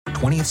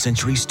20th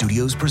Century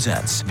Studios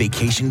presents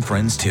Vacation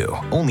Friends 2,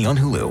 only on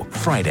Hulu,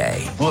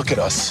 Friday. Look at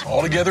us,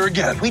 all together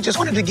again. We just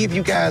wanted to give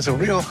you guys a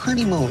real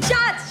honeymoon.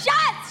 Shots!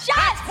 Shots!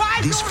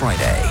 Shots! This Friday.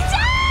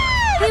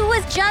 Dad! He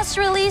was just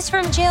released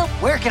from jail.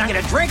 Where can I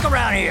get a drink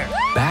around here?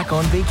 Back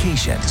on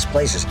vacation. This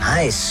place is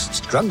nice.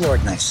 It's drug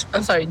lord nice.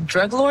 I'm sorry,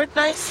 drug lord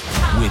nice?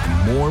 With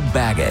more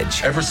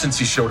baggage. Ever since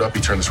he showed up,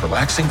 he turned this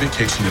relaxing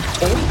vacation into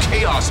total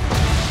chaos.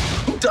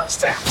 Who does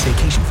that?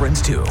 Vacation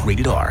Friends 2,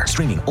 rated R,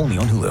 streaming only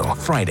on Hulu,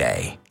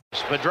 Friday.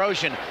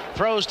 Bedrosian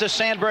throws to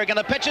Sandberg, and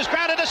the pitch is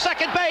grounded to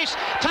second base.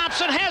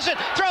 Thompson has it,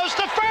 throws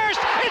to first.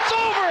 It's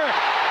over.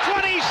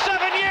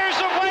 27 years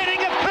of waiting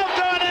have come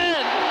to an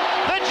end.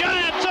 The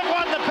Giants have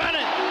won the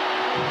pennant.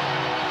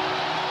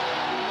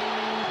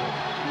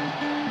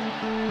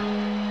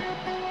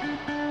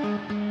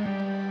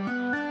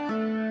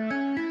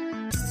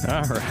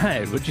 All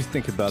right, what'd you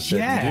think about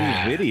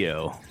that new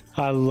video?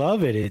 I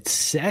love it. It's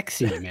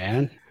sexy,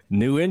 man.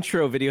 New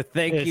intro video.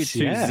 Thank you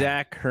to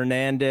Zach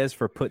Hernandez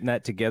for putting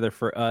that together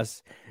for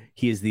us.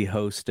 He is the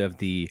host of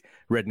the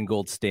Red and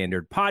Gold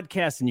Standard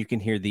podcast, and you can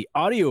hear the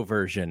audio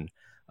version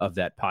of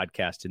that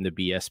podcast in the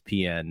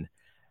BSPN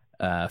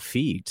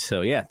feed. So,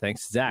 yeah,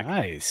 thanks, Zach.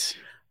 Nice.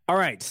 All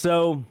right,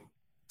 so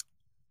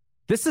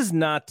this is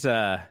not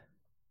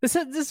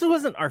this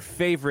wasn't our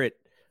favorite.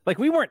 Like,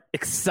 we weren't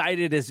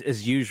excited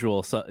as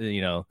usual, so,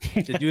 to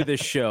do this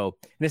show.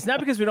 And it's not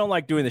because we don't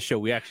like doing the show.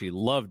 We actually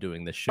love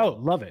doing this show. Oh,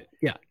 love it.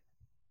 Yeah.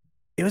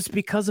 It was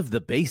because of the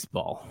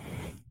baseball.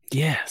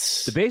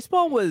 Yes. The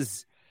baseball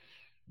was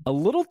a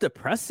little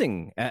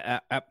depressing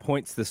at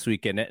points this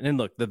weekend. And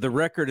look, the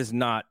record is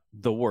not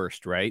the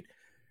worst, right?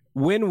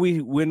 When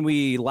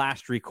we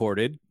last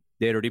recorded,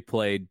 they had already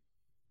played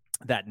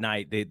that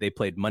night. They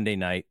played Monday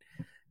night.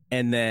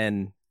 And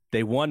then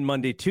they won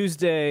Monday,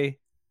 Tuesday.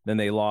 Then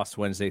they lost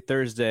Wednesday,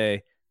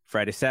 Thursday.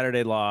 Friday,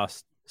 Saturday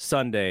lost.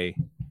 Sunday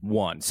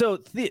won. So,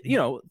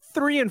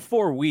 3 and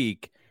 4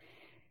 week.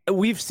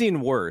 We've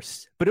seen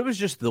worse, but it was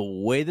just the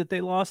way that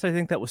they lost. I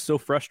think that was so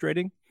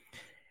frustrating.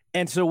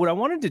 And so what I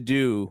wanted to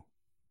do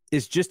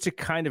is just to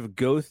kind of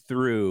go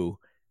through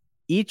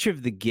each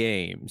of the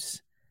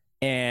games,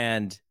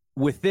 and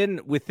within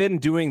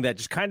doing that,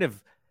 just kind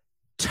of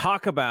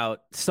talk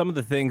about some of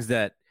the things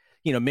that,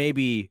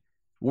 maybe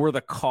were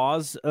the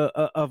cause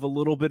of a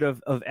little bit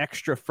of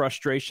extra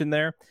frustration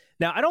there.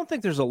 Now, I don't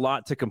think there's a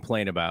lot to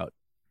complain about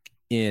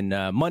in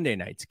Monday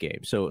night's game.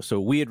 So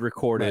we had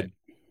recorded. Right.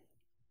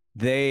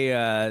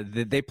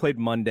 They played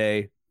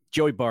Monday.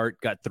 Joey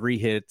Bart got 3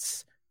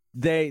 hits.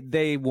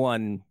 They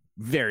won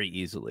very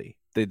easily.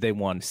 They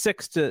won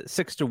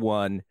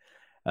 6-1.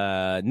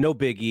 No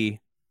biggie.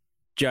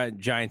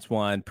 Giants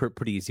won.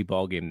 Pretty easy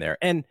ball game there.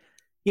 And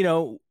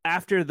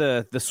after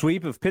the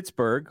sweep of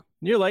Pittsburgh,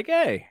 you're like,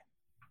 hey,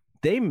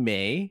 they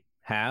may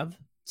have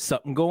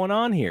something going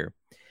on here.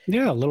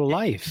 Yeah, a little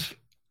life.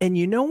 And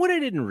you know what I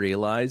didn't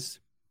realize?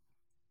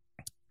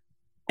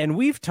 And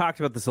we've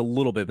talked about this a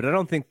little bit, but I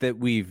don't think that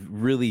we've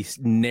really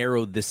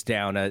narrowed this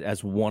down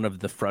as one of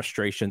the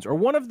frustrations, or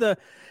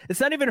it's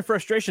not even a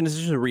frustration. This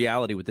is just a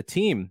reality with the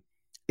team,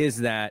 is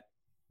that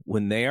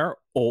when they are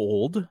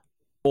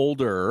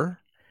older,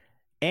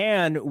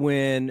 and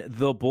when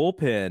the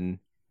bullpen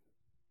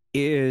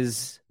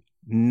is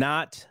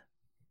not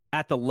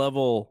at the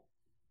level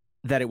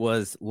that it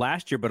was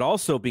last year, but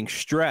also being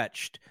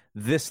stretched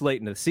this late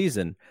in the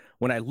season,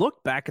 when I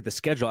look back at the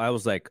schedule, I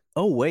was like,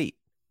 oh, wait.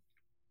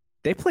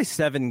 They play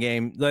 7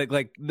 games.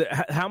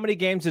 How many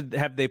games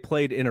have they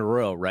played in a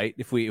row? Right?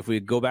 If we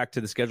go back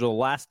to the schedule, the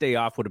last day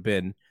off would have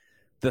been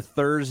the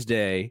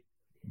Thursday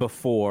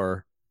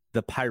before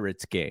the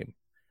Pirates game.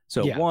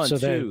 So yeah, 1,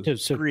 2,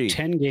 3,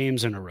 10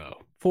 games in a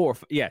row. 4,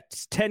 yeah,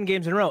 10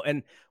 games in a row.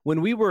 And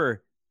when we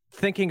were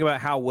thinking about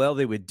how well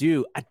they would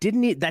do, that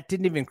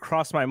didn't even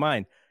cross my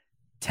mind.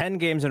 10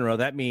 games in a row.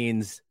 That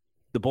means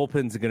the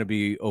bullpens are going to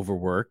be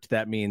overworked.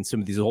 That means some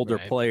of these older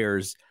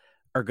players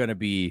are going to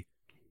be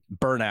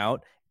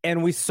burnout.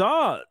 And we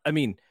saw,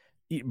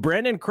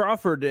 Brandon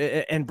Crawford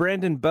and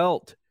Brandon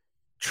Belt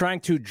trying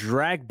to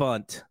drag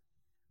bunt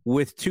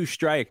with 2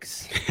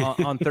 strikes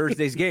on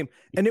Thursday's game.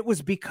 And it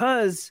was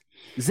because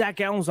Zach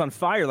Allen was on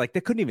fire. Like,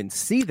 they couldn't even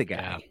see the guy.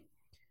 Yeah.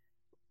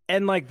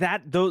 And like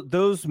that,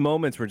 those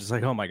moments were just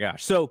like, oh my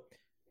gosh. So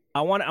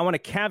I want to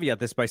caveat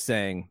this by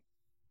saying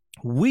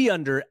we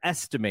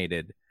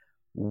underestimated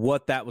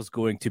what that was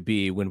going to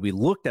be when we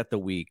looked at the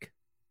week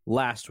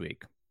last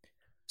week.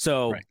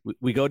 So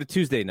we go to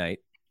Tuesday night,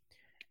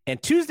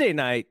 and Tuesday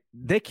night,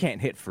 they can't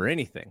hit for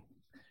anything.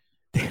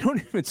 They don't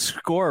even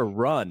score a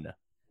run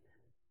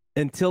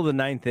until the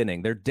 9th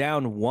inning. They're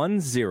down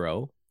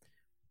 1-0.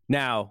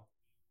 Now,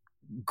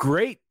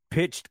 great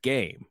pitched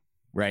game,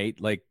 right?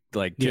 Like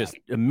just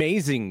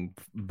amazing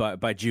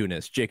by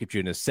Jacob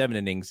Junis, 7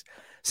 innings,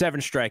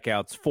 7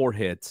 strikeouts, 4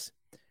 hits.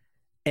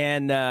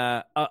 And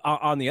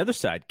on the other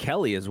side,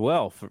 Kelly as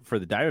well for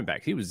the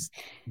Diamondbacks. He was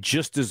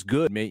just as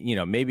good,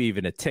 maybe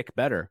even a tick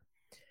better.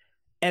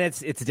 And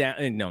it's down,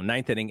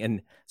 9th inning.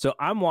 And so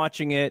I'm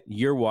watching it.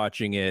 You're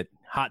watching it.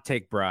 Hot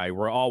take, Bri.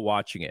 We're all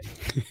watching it.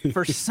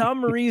 For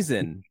some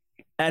reason,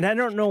 And I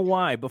don't know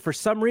why, but for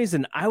some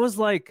reason, I was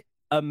like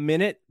a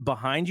minute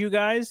behind you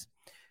guys.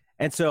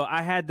 And so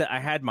I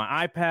had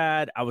my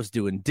iPad. I was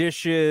doing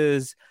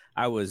dishes.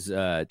 I was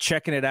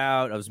checking it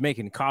out. I was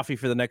making coffee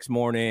for the next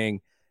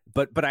morning,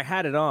 but I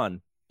had it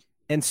on.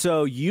 And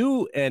so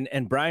you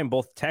and Brian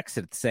both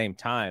texted at the same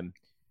time.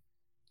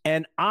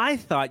 And I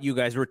thought you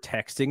guys were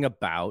texting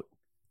about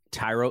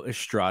Thairo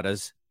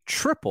Estrada's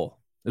triple.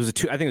 It was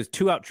I think it was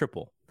 2-out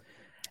triple.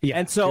 Yeah.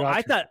 And so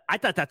I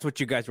thought that's what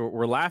you guys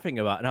were laughing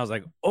about. And I was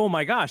like, oh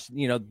my gosh,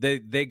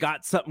 they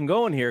got something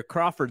going here.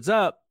 Crawford's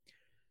up.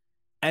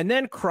 And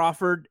then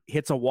Crawford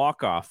hits a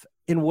walk-off.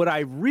 And what I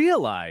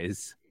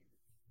realize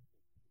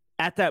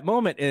at that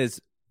moment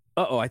is,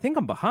 I think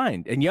I'm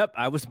behind. And yep,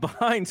 I was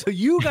behind. So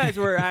you guys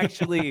were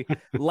actually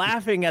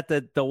laughing at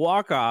the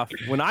walk-off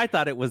when I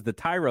thought it was the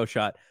Thairo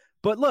shot.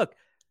 But look,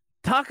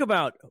 talk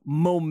about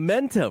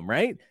momentum,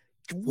 right?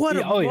 What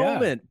a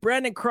moment. Yeah.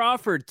 Brandon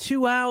Crawford,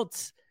 2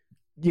 outs,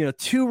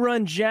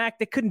 2-run jack.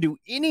 They couldn't do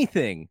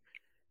anything.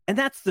 And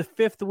that's the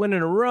 5th win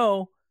in a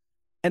row.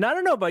 And I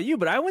don't know about you,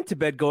 but I went to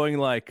bed going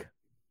like,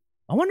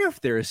 I wonder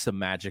if there is some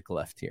magic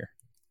left here.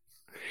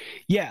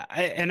 Yeah,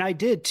 and I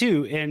did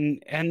too,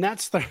 and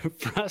that's the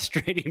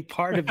frustrating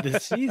part of the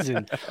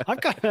season. How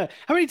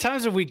many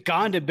times have we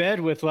gone to bed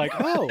with like,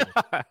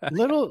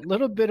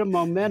 little bit of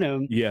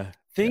momentum? Yeah,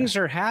 things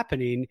are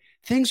happening.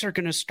 Things are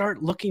going to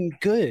start looking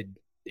good,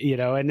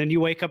 And then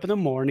you wake up in the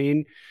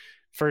morning.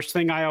 First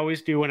thing I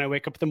always do when I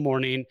wake up in the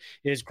morning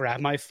is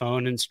grab my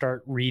phone and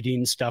start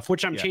reading stuff,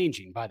 which I'm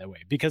changing, by the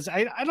way, because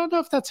I don't know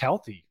if that's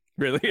healthy.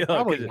 Really?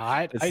 Probably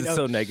not. This is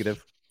so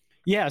negative.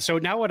 Yeah. So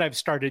now what I've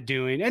started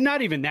doing, and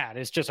not even that,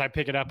 it's just I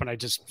pick it up and I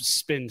just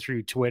spin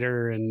through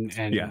Twitter and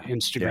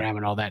Instagram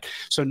and all that.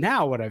 So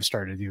now what I've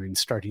started doing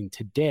starting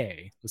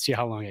today, let's see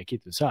how long I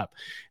keep this up,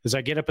 is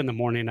I get up in the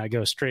morning, I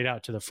go straight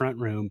out to the front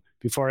room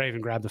before I even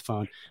grab the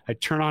phone. I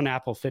turn on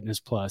Apple Fitness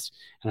Plus,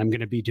 and I'm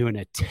going to be doing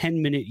a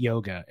 10-minute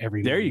yoga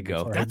every morning. There you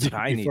go. That's what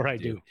I need to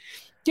do.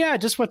 Yeah.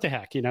 Just what the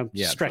heck,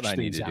 stretch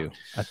things out.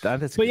 So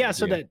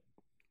that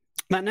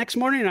next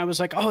morning I was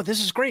like, oh,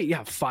 this is great.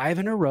 Yeah. 5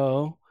 in a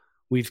row.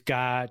 We've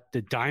got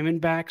the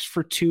Diamondbacks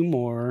for 2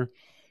 more.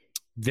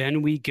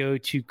 Then we go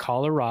to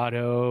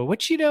Colorado,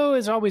 which,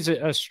 is always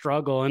a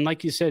struggle. And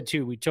like you said,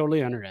 too, we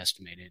totally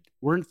underestimated.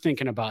 We're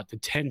thinking about the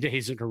 10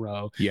 days in a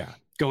row. Yeah.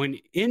 Going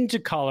into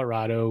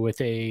Colorado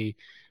with a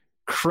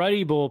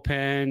cruddy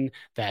bullpen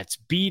that's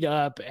beat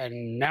up.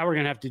 And now we're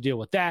going to have to deal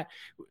with that.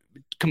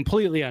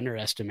 Completely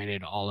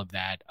underestimated all of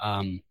that.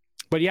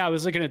 But yeah, I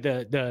was looking at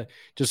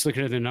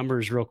looking at the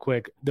numbers real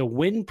quick. The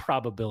win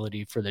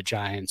probability for the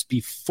Giants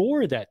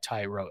before that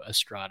Thairo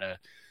Estrada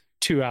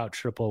 2-out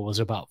triple was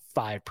about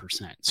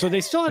 5%. So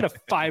they still had a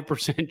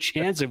 5%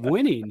 chance of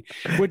winning,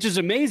 which is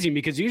amazing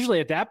because usually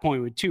at that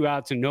point with 2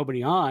 outs and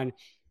nobody on,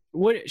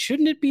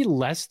 shouldn't it be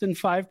less than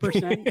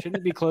 5%? Shouldn't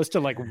it be close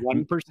to like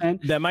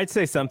 1%? That might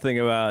say something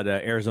about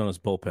Arizona's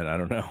bullpen. I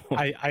don't know.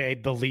 I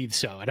believe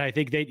so. And I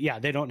think they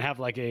don't have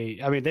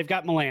they've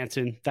got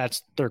Melanson.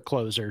 That's their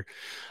closer.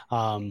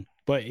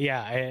 But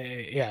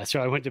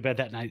so I went to bed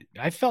that night.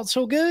 I felt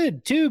so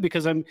good too,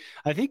 because I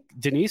think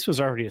Denise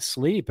was already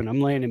asleep and I'm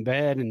laying in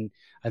bed and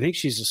I think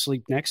she's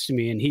asleep next to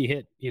me and he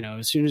hit,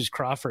 as soon as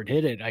Crawford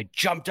hit it, I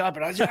jumped up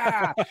and I was,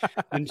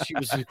 and she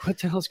was like, what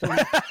the hell's going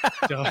on?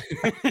 So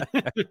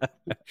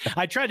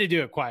I tried to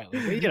do it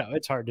quietly, but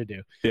it's hard to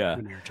do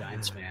when you're a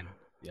Giants fan.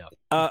 Yeah.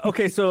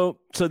 Okay. So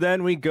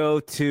then we go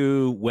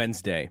to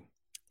Wednesday.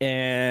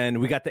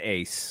 And we got the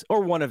ace,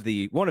 or one of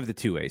the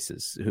 2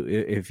 aces.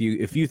 If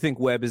you think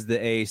Webb is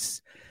the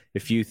ace,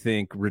 if you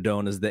think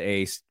Rodon is the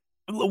ace,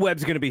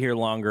 Webb's going to be here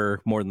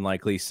longer, more than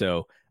likely.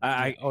 So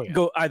I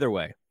go either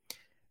way.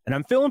 And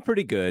I'm feeling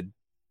pretty good.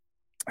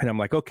 And I'm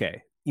like,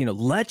 okay,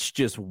 let's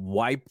just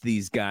wipe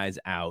these guys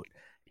out.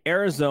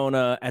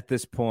 Arizona at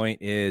this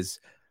point is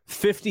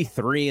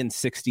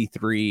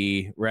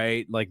 53-63,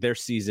 right? Like their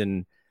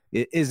season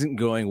isn't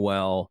going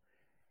well.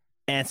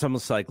 And it's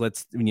almost like,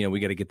 we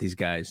got to get these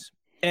guys.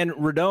 And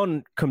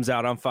Rodon comes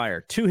out on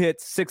fire. 2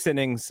 hits, 6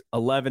 innings,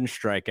 11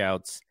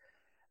 strikeouts.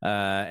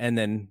 And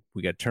then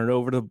we got turned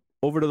over to the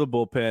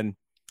bullpen.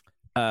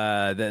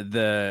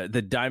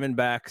 The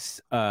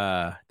Diamondbacks,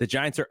 the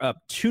Giants are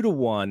up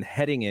 2-1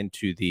 heading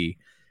into the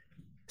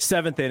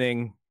 7th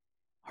inning.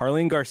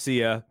 Harleen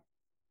Garcia,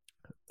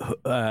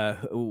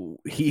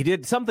 he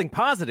did something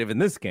positive in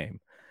this game.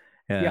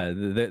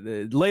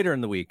 Later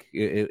in the week,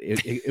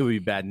 it would be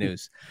bad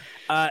news.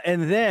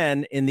 And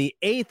then in the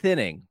 8th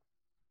inning,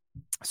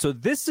 so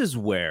this is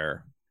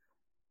where,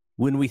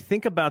 when we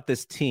think about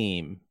this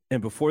team and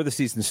before the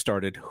season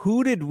started,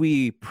 who did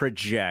we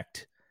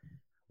project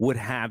would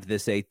have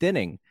this 8th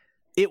inning?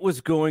 It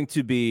was going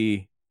to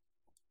be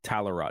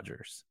Tyler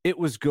Rogers. It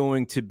was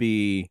going to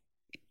be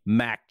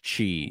Mac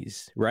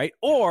Cheese, right?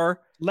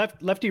 Or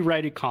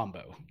lefty-righty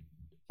combo.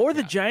 Or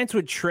the Giants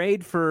would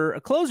trade for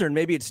a closer, and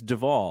maybe it's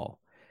Duvall.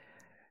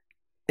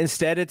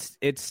 Instead,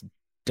 it's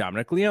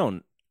Dominic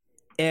Leone,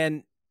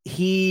 and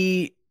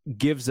he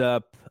gives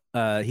up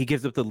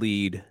the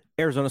lead.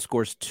 Arizona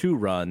scores 2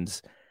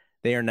 runs.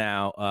 They are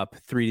now up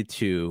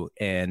 3-2,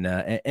 and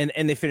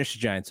they finish the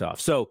Giants off.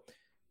 So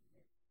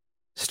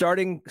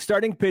starting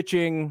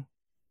pitching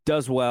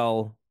does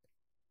well,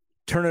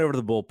 turn it over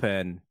to the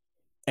bullpen,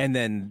 and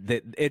then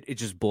it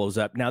just blows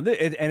up. Now, and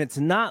it's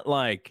not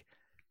like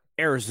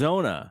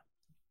Arizona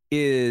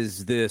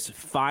is this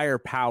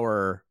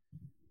firepower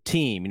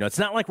team. It's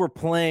not like we're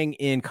playing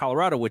in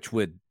Colorado, which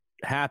would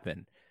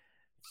happen.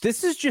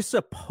 This is just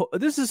a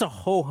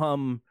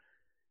ho-hum.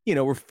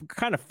 We're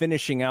kind of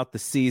finishing out the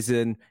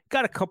season.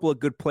 Got a couple of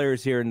good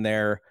players here and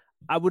there.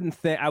 I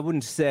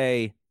wouldn't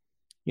say,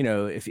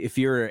 if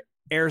you're an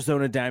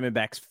Arizona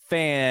Diamondbacks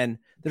fan,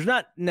 there's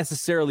not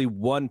necessarily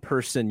one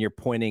person you're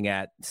pointing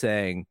at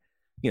saying,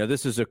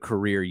 this is a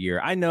career year.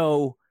 I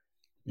know,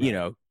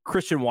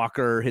 Christian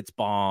Walker hits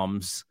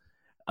bombs.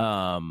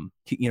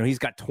 He's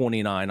got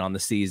 29 on the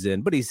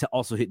season, but he's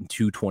also hitting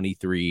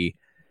 223.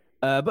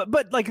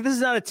 But like, this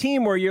is not a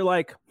team where you're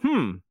like,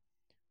 I'm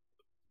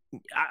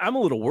a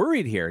little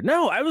worried here.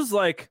 No, I was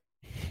like,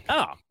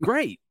 oh,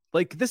 great.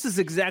 Like, this is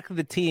exactly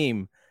the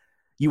team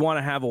you want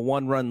to have a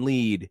 1-run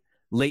lead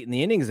late in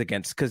the innings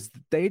against, because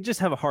they just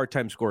have a hard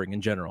time scoring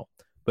in general.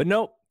 But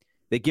nope,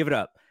 they give it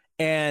up.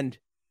 And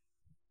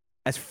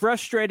as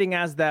frustrating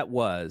as that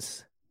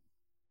was,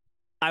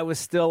 I was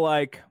still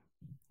like,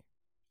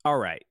 all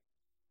right,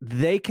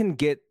 they can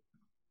get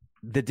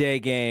the day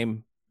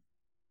game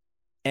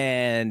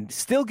and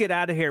still get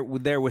out of here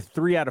with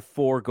 3 out of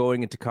 4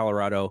 going into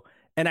Colorado.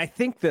 And I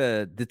think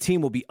the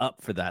team will be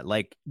up for that.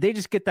 Like, they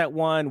just get that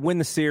one, win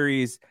the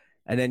series,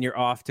 and then you're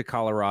off to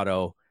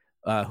Colorado,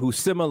 who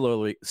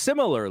similarly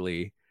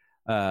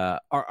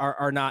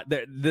are not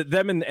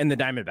them and the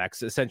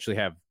Diamondbacks essentially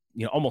have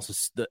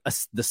almost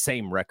the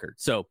same record.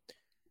 So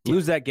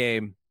lose that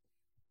game,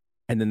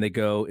 and then they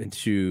go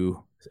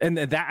into. And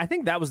that, I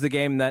think that was the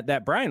game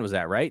that Brian was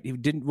at, right?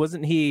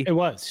 Wasn't he? It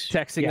was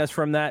texting us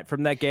from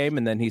that game,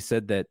 and then he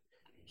said that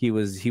he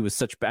was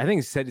such. I think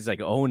he said he's like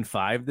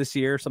 0-5 this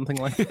year, or something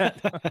like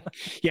that.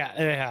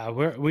 yeah.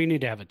 We need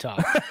to have a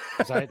talk,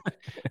 because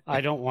I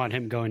don't want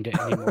him going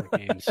to any more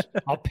games.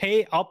 I'll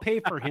pay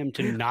for him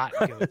to not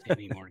go to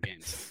any more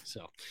games.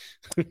 So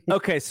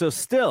okay, so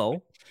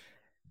still,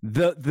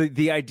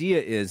 the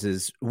idea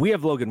is we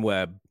have Logan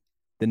Webb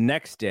the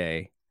next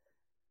day.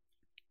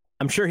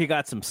 I'm sure he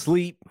got some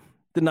sleep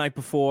the night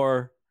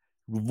before,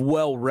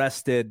 well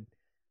rested.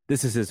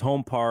 This is his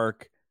home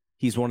park.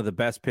 He's one of the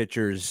best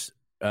pitchers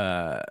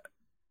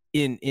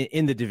in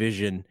the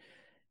division,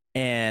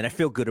 and I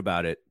feel good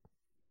about it.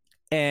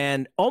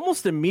 And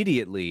almost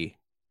immediately,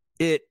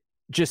 it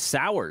just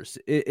sours.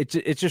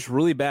 It's just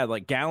really bad.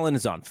 Like, Gallen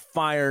is on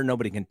fire.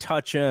 Nobody can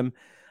touch him.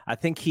 I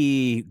think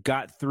he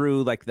got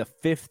through like the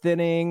 5th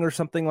inning or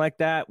something like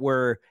that,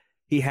 where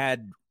he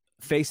had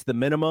faced the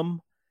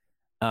minimum.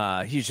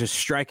 He's just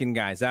striking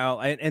guys out.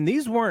 And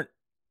these weren't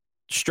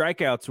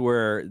strikeouts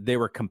where they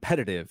were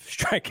competitive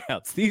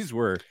strikeouts. These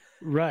were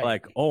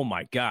like, oh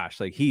my gosh,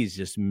 like, he's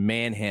just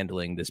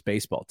manhandling this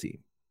baseball team.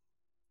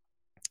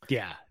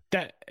 Yeah.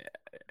 That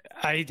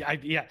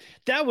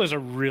was a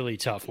really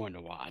tough one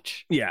to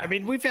watch. Yeah. I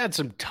mean, we've had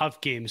some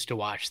tough games to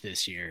watch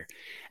this year,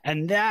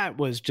 and that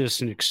was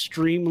just an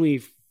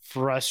extremely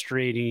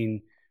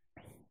frustrating,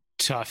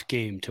 tough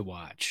game to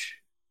watch.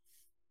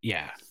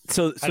 Yeah.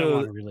 So I don't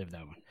want to relive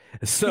that one.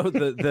 So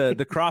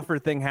the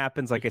Crawford thing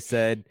happens, like I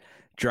said,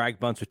 drag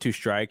bunts with 2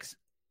 strikes,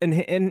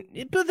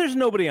 but there's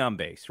nobody on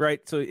base,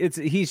 right? So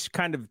he's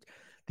kind of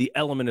the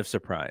element of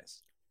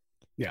surprise.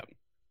 Yeah.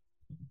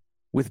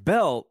 With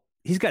Belt,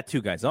 he's got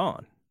 2 guys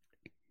on,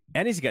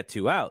 and he's got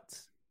 2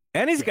 outs,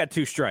 and he's got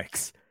 2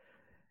 strikes,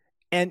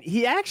 and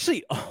he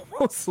actually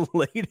almost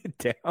laid it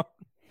down.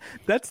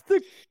 That's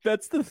the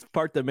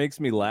part that makes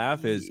me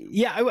laugh. Is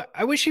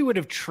I wish he would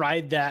have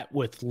tried that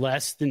with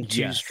less than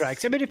 2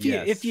 strikes. I mean,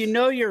 if you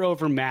know you're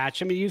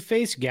overmatched, I mean, you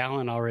faced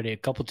Gallen already a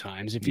couple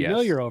times. If you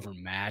know you're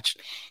overmatched,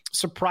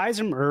 surprise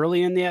him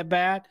early in the at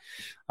bat.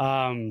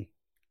 I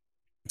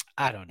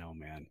don't know,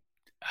 man.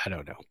 I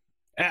don't know.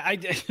 I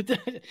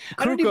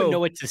don't even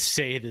know what to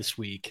say this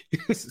week.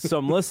 So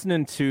I'm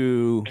listening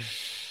to.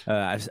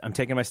 I'm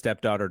taking my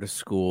stepdaughter to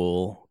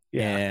school,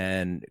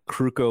 and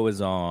Kruko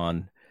is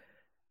on.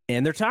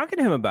 And they're talking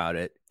to him about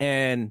it.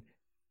 And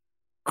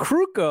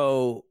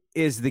Kruko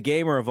is the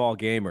gamer of all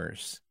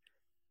gamers.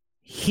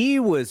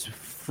 He was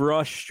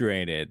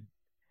frustrated,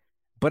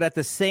 but at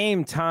the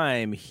same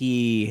time,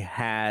 he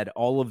had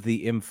all of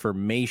the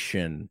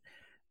information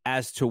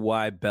as to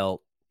why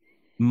Belt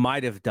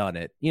might have done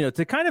it,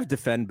 to kind of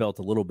defend Belt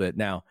a little bit.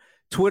 Now,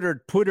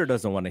 Twitter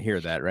doesn't want to hear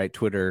that, right?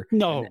 Twitter.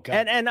 No.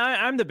 And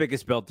I'm the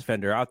biggest Belt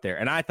defender out there.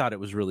 And I thought it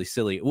was really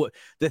silly.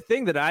 The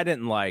thing that I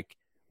didn't like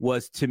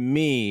was, to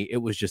me, it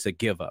was just a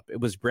give up. It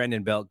was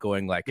Brandon Belt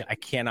going like, I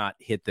cannot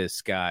hit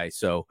this guy.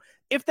 So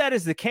if that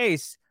is the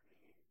case,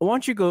 why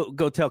don't you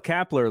go tell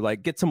Kapler,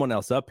 like, get someone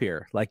else up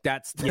here? Like,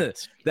 that's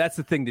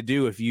the thing to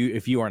do if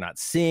you are not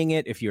seeing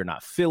it, if you're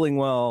not feeling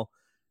well,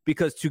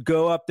 because to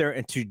go up there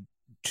and to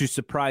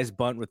surprise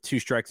bunt with 2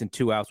 strikes and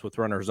 2 outs with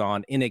runners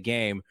on in a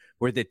game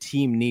where the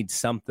team needs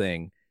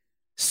something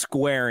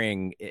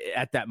squaring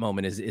at that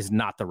moment is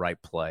not the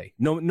right play.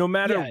 No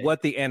matter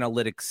what the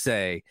analytics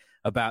say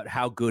about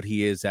how good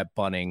he is at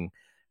bunting,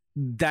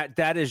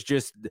 that is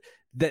just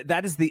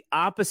that is the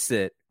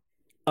opposite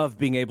of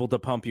being able to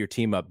pump your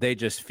team up. They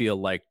just feel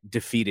like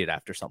defeated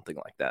after something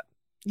like that.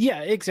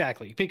 Yeah,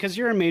 exactly. Because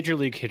you're a major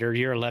league hitter,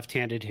 you're a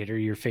left-handed hitter,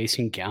 you're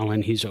facing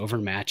Gallen, he's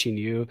overmatching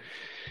you.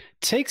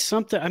 Take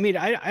something. I mean,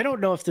 I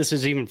don't know if this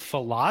is even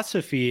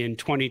philosophy in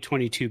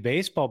 2022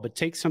 baseball, but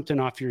take something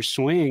off your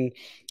swing,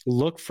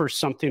 look for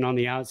something on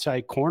the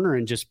outside corner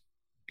and just,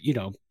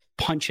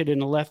 punch it in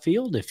the left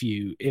field. At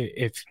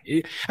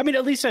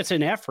least that's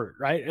an effort,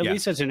 right? At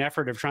least that's an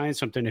effort of trying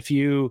something.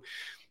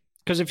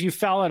 Because if you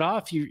foul it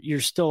off,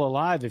 you're still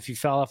alive. If you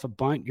foul off a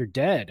bunt, you're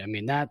dead. I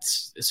mean, that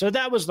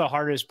was the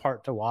hardest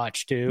part to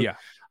watch too. Yeah.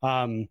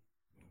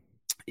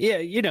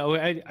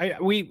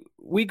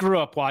 We grew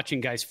up watching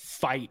guys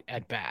fight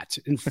at bats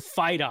and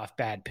fight off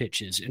bad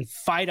pitches and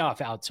fight off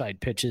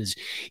outside pitches,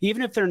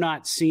 even if they're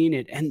not seeing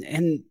it.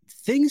 And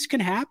things can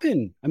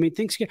happen. I mean,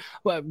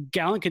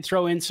 Gallen could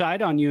throw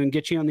inside on you and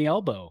get you on the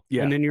elbow,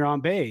 and then you're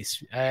on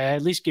base.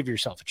 At least give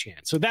yourself a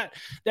chance. So that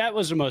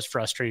was the most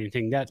frustrating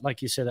thing. That,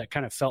 like you said, that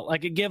kind of felt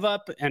like a give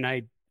up, and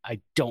I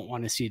don't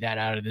want to see that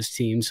out of this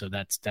team. So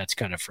that's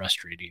kind of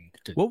frustrating.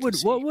 What would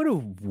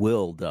have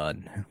Will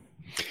done?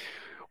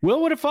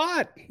 Will would have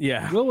fought.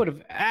 Yeah. Will would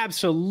have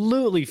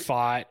absolutely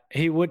fought.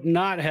 He would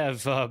not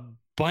have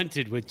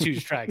bunted with 2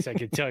 strikes. I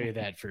can tell you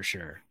that for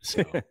sure.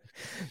 So,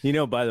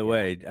 by the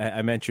way,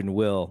 I mentioned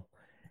Will.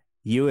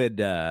 You had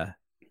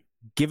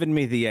given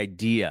me the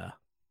idea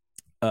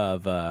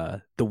of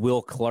the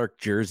Will Clark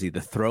jersey, the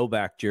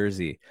throwback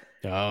jersey.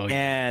 Oh, yeah.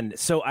 And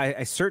so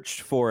I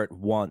searched for it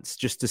once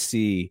just to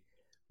see,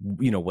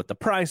 what the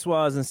price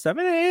was and stuff.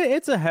 And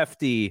it's a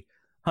hefty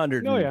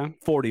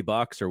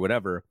 $140 or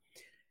whatever.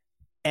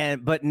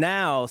 But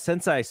now,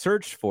 since I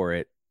searched for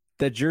it,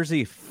 the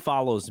jersey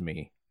follows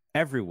me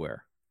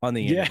everywhere on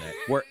the internet,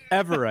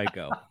 wherever I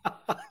go.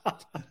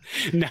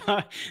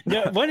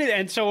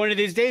 So one of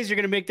these days you're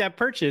going to make that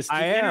purchase.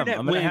 I am.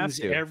 I'm going to have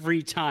to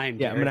every time.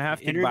 Yeah, I'm going to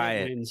have to buy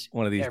it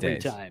one of these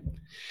days. Every time.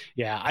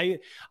 Yeah,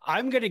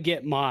 I'm going to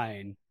get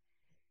mine,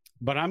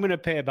 but I'm going to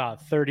pay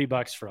about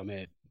 $30 for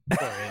it,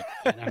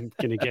 and I'm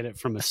going to get it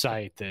from a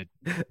site that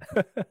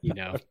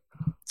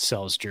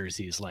sells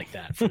jerseys like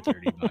that for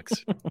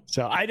 $30.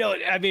 So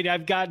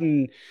I've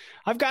gotten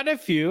a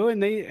few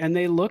and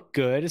they look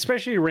good,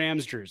 especially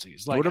Rams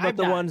jerseys. Like, what about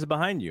the ones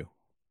behind you?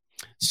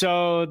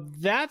 So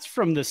that's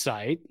from the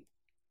site.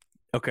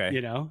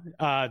 Okay.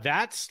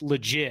 That's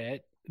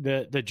legit.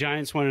 The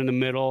Giants one in the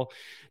middle,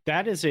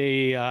 that is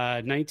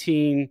a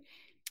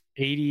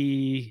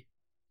 1989.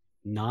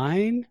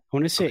 I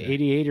want to say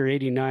 88 or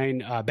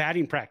 89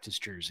 batting practice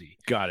jersey.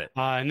 Got it.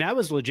 And that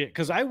was legit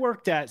because I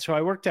worked at, I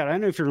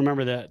don't know if you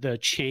remember the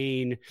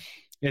chain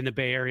in the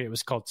Bay Area. It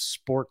was called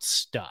Sports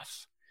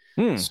Stuff.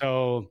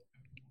 So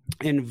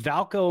in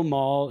Valco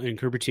Mall in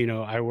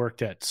Cupertino, I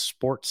worked at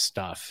Sports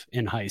Stuff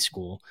in high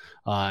school,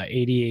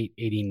 88,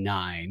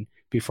 89,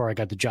 before I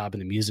got the job in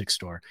the music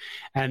store.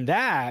 And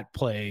that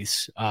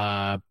place,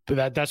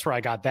 that's where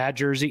I got that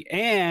jersey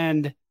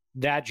and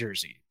that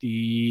jersey,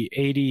 the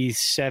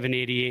 87,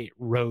 88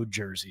 road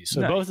jersey.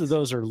 So both of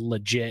those are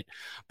legit.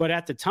 But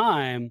at the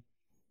time,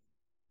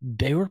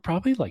 they were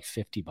probably like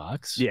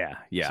 $50. Yeah.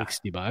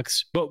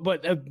 $60.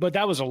 But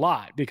that was a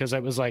lot because I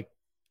was like,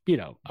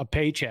 a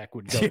paycheck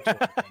would go to it.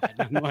 And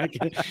I'm like,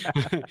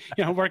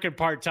 I'm working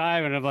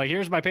part-time and I'm like,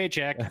 here's my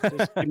paycheck.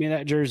 Just give me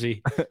that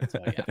jersey. So,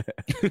 yeah.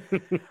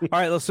 All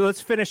right. So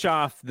let's finish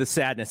off the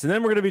sadness and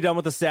then we're going to be done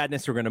with the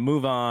sadness. We're going to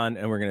move on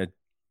and we're going to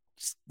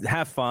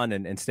have fun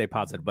and stay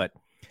positive. But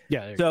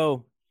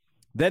so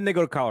then they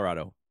go to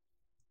Colorado.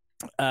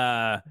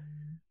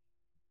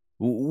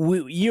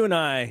 You and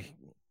I,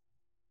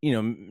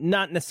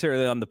 not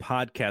necessarily on the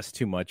podcast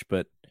too much,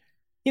 but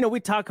we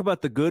talk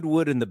about the good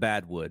wood and the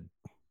bad wood.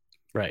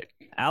 Right.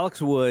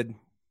 Alex Wood,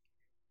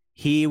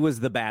 he was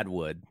the bad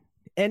wood.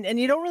 And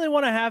you don't really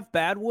want to have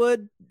bad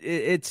wood.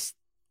 It's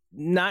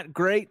not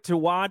great to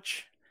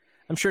watch.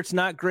 I'm sure it's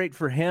not great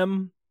for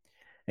him.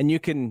 And you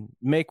can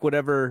make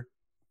whatever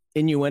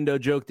innuendo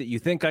joke that you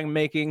think I'm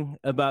making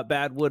about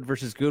bad wood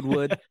versus good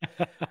wood.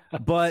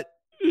 But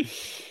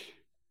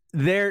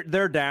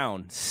they're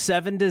down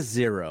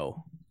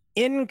 7-0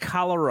 in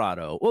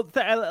Colorado. Well,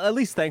 at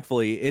least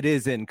thankfully it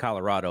is in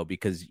Colorado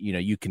because,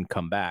 you can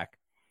come back.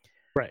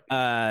 Right.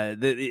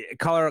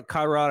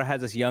 Colorado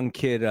has this young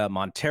kid,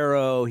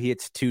 Montero. He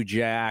hits 2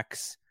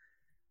 jacks.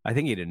 I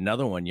think he did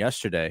another one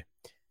yesterday.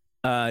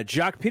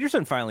 Jock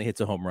Peterson finally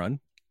hits a home run.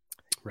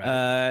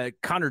 Right.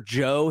 Connor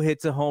Joe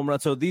hits a home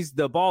run. So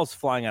the ball's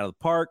flying out of the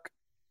park.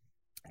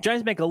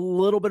 Giants make a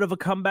little bit of a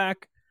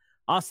comeback.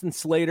 Austin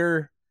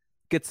Slater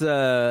gets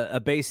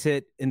a base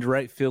hit into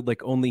right field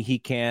like only he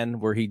can,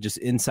 where he just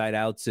inside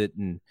outs it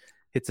and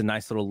hits a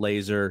nice little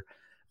laser.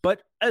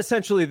 But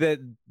essentially they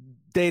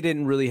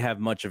didn't really have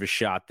much of a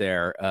shot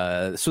there.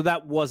 So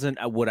that wasn't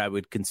what I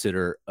would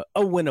consider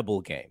a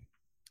winnable game.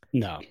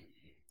 No.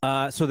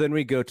 So then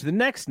we go to the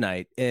next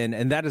night,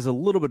 and that is a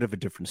little bit of a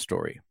different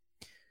story.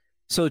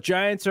 So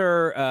Giants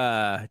are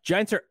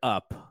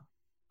up.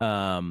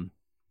 No,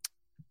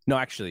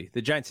 actually,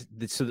 the Giants.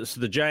 So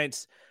the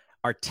Giants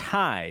are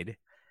tied,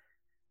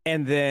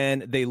 and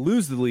then they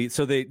lose the lead.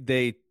 So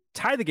they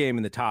tie the game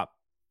in the top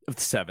of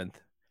the 7th,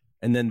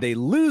 and then they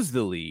lose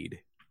the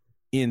lead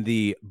in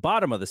the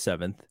bottom of the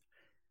 7th.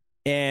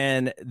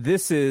 And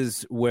this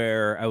is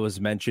where I was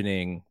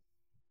mentioning,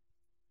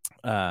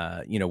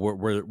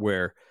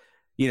 where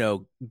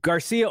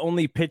Garcia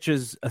only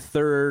pitches a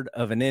third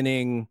of an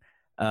inning.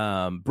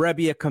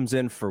 Brebbia comes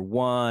in for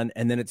 1,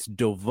 and then it's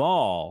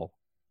Duvall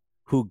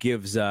who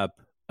gives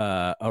up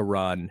a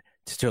run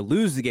to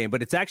lose the game.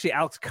 But it's actually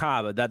Alex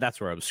Cobb. That's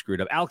where I was screwed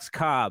up. Alex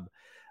Cobb,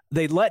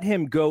 they let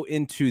him go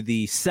into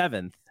the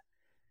 7th.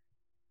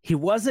 He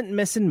wasn't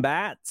missing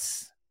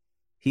bats.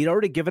 He'd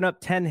already given up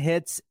 10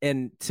 hits.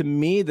 And to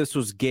me, this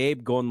was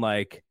Gabe going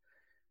like,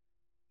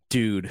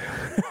 dude,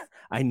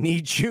 I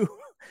need you.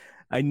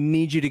 I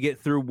need you to get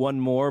through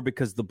one more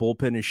because the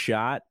bullpen is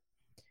shot.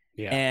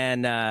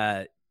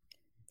 Yeah.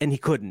 And he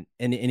couldn't,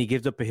 and he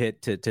gives up a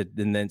hit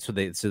and then so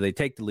they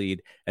take the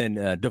lead,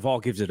 and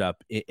Duvall gives it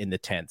up in the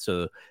 10th.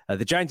 So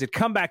the Giants had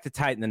come back to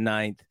tie it in the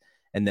 9th,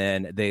 and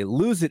then they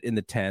lose it in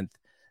the 10th.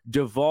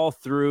 Duvall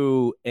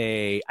threw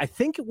I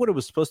think what it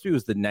was supposed to be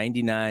was the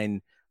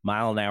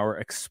 99-mile-an-hour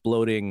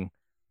exploding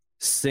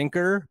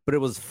sinker, but it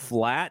was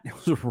flat. It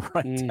was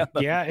right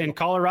down in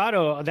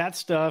Colorado, that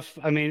stuff,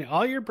 I mean,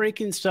 all your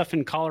breaking stuff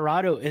in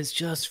Colorado is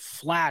just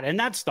flat, and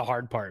that's the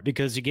hard part,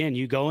 because again,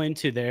 you go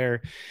into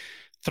their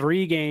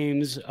 3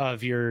 games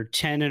of your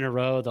 10 in a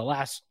row, the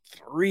last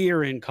 3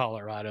 are in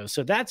Colorado,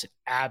 so that's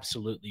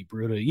absolutely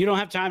brutal. You don't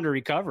have time to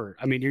recover.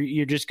 I mean,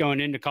 you're just going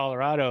into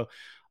Colorado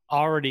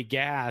already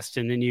gassed,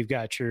 and then you've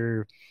got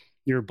your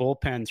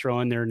bullpen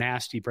throwing their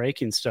nasty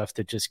breaking stuff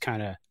that just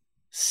kind of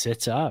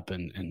sits up,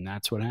 and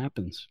that's what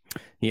happens.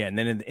 Yeah, and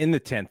then in the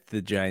 10th,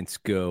 the Giants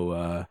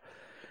go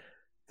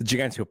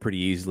pretty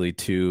easily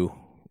too.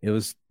 It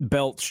was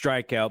Belt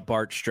strikeout,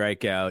 Bart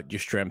strikeout,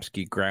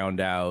 Yastrzemski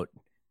ground out,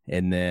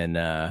 and then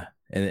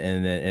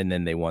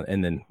they won,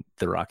 and then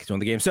the Rockies won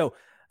the game. So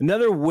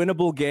another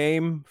winnable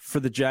game for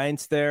the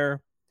Giants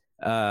there.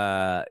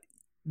 I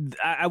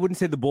wouldn't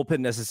say the bullpen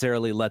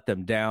necessarily let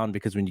them down,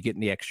 because when you get in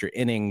the extra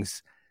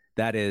innings,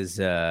 that is,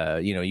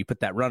 you put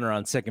that runner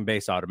on second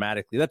base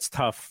automatically. That's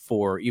tough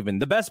for even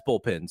the best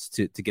bullpens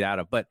to get out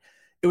of. But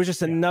it was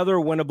just another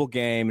winnable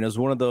game, and it was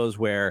one of those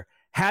where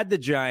had the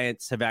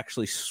Giants have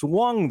actually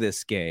swung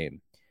this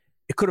game,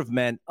 it could have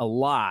meant a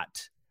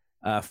lot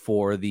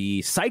for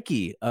the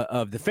psyche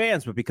of the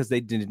fans. But because they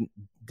didn't,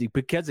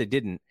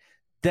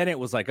 then it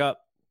was like,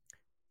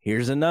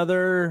 here's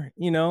another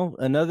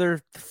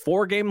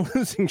 4-game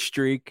losing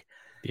streak.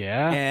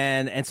 Yeah,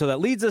 and so that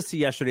leads us to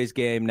yesterday's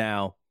game.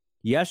 Now,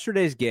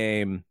 yesterday's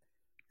game,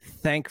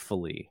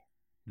 thankfully,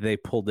 they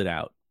pulled it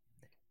out.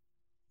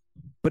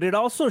 But it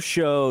also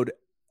showed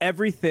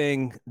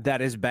everything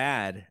that is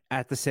bad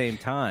at the same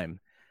time,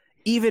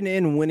 even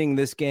in winning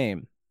this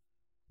game,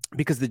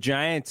 because the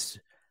Giants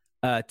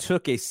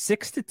took a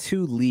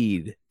 6-2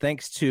 lead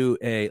thanks to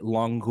a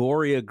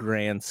Longoria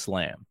grand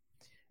slam.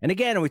 And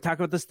again, we talk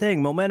about this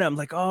thing, momentum,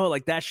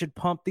 like that should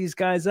pump these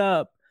guys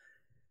up.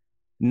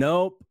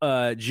 Nope.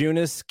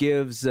 Junis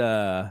gives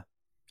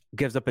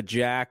up a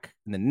jack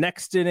in the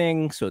next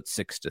inning, so it's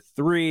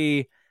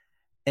 6-3.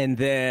 And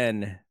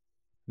then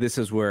this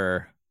is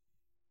where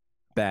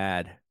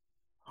bad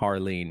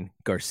Harleen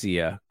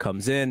Garcia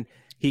comes in.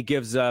 He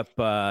gives up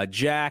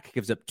jack,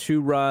 gives up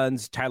 2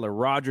 runs. Tyler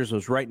Rogers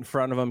was right in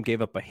front of him,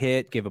 gave up a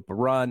hit, gave up a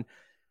run.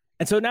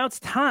 And so now it's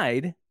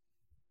tied.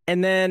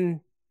 And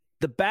then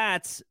the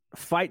Bats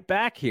fight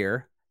back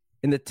here.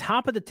 In the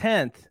top of the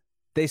 10th,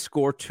 they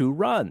score 2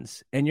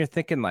 runs. And you're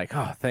thinking like,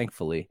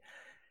 thankfully.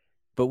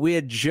 But we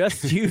had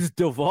just used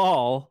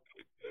Duvall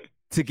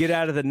to get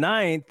out of the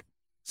 9th.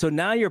 So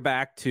now you're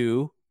back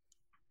to,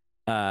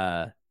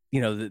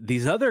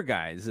 these other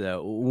guys,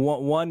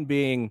 one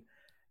being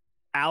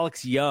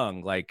Alex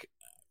Young. Like,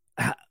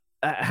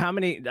 how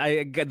many?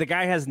 The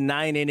guy has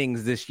 9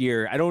 innings this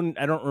year. I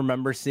don't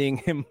remember seeing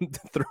him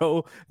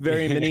throw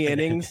very many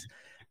innings,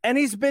 and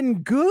he's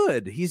been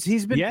good.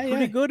 He's been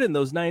pretty good in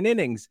those 9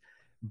 innings,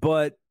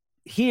 but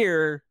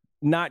here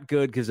not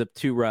good because of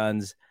 2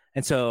 runs.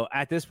 And so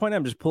at this point,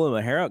 I'm just pulling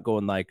my hair out,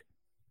 going like,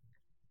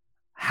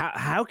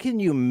 how can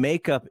you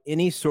make up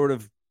any sort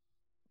of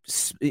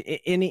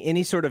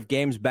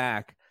games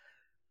back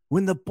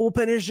when the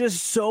bullpen is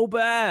just so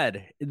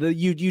bad?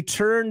 You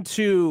turn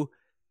to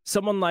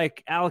someone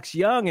like Alex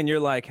Young and you're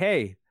like,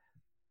 hey,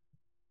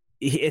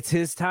 it's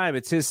his time.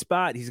 It's his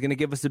spot. He's going to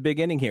give us a big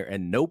inning here.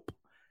 And nope.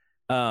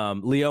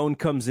 Leone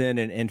comes in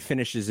and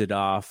finishes it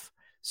off.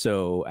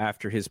 So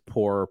after his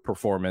poor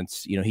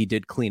performance, he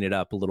did clean it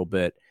up a little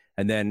bit.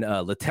 And then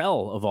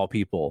Littell, of all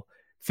people,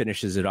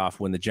 finishes it off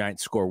when the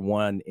Giants score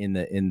 1 in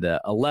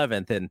the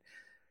 11th. And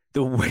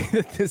the way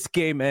that this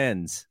game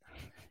ends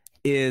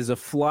is a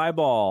fly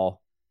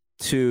ball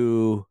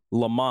to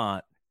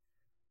Lamont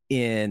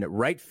in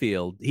right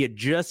field. He had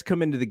just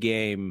come into the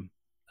game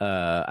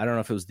I don't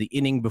know if it was the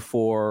inning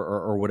before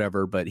or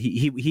whatever, but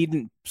he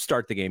didn't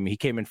start the game. He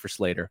came in for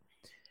Slater.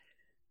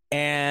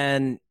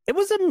 And it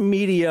was a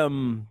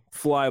medium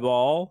fly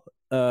ball.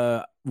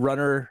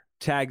 Runner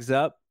tags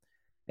up,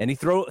 and he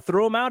threw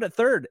him out at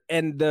third.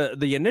 And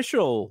the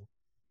initial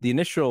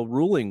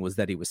ruling was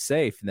that he was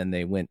safe, and then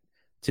they went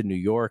to New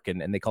York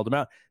and they called him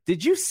out.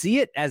 Did you see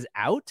it as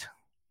out?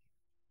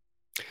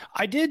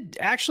 I did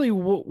actually.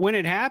 When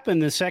it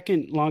happened, the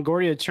second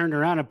Longoria turned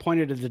around and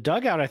pointed to the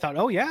dugout, I thought,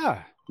 oh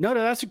yeah, no,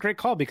 that's a great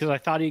call, because I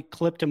thought he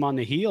clipped him on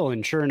the heel,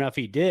 and sure enough,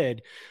 he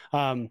did.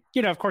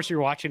 Of course, you're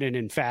watching it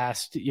in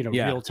fast,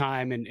 real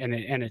time, and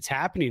it's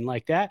happening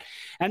like that.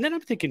 And then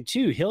I'm thinking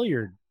too,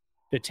 Hilliard,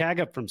 the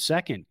tag up from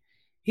second,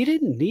 he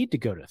didn't need to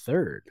go to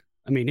third.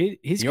 I mean,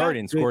 he's got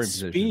already in scoring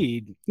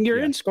speed. Position. You're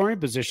in scoring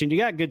position. You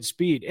got good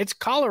speed. It's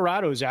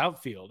Colorado's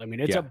outfield. I mean,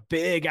 it's a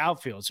big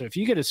outfield. So if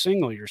you get a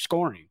single, you're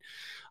scoring.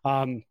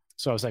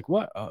 So I was like,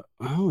 what?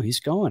 Oh,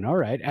 he's going. All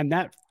right. And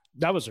that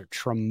was a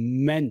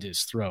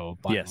tremendous throw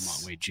by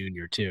Lamont Wade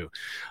Jr. too.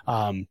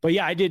 But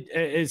yeah, I did.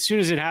 As soon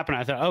as it happened,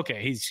 I thought,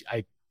 okay,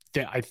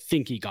 I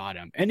think he got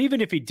him. And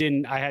even if he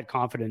didn't, I had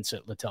confidence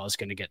that Littell is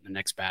going to get in the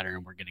next batter,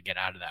 and we're going to get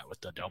out of that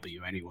with the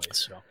W anyway.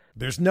 So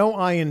there's no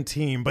I in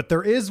team, but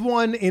there is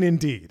one in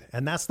Indeed,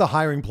 and that's the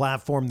hiring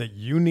platform that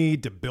you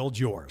need to build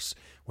yours.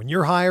 When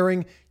you're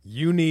hiring,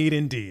 you need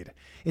Indeed.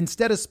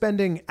 Instead of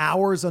spending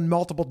hours on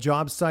multiple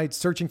job sites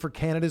searching for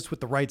candidates with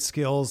the right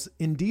skills,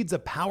 Indeed's a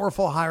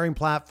powerful hiring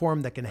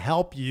platform that can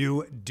help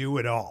you do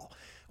it all.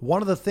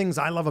 One of the things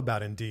I love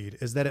about Indeed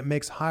is that it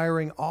makes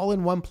hiring all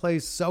in one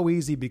place so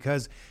easy,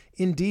 because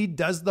Indeed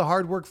does the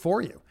hard work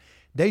for you.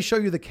 They show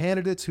you the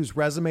candidates whose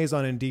resumes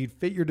on Indeed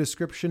fit your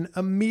description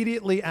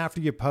immediately after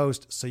you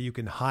post, so you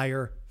can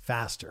hire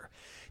faster.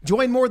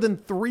 Join more than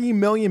 3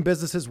 million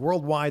businesses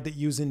worldwide that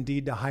use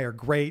Indeed to hire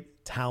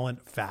great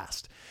talent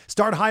fast.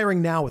 Start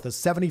hiring now with a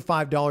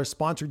 $75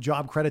 sponsored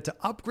job credit to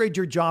upgrade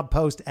your job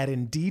post at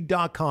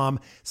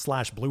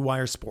Indeed.com/Blue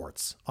Wire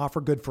Sports.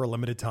 Offer good for a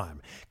limited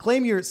time.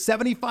 Claim your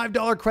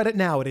 $75 credit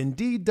now at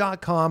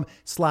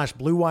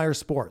Indeed.com/Blue Wire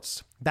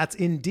Sports. That's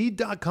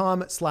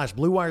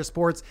Indeed.com/Blue Wire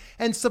Sports,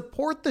 and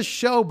support the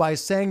show by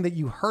saying that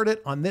you heard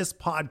it on this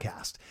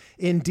podcast.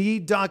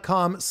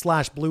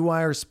 Indeed.com/Blue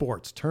Wire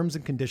Sports. Terms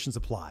and conditions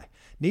apply.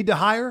 Need to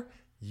hire?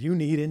 You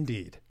need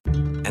Indeed.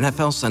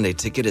 NFL Sunday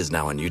Ticket is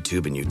now on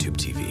YouTube and YouTube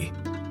TV,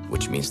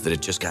 which means that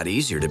it just got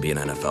easier to be an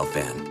NFL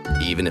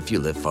fan, even if you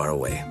live far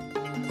away.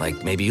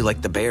 Like maybe you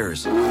like the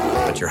Bears,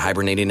 but you're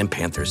hibernating in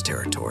Panthers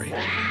territory.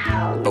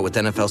 But with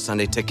NFL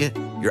Sunday Ticket,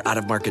 your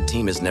out-of-market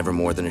team is never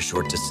more than a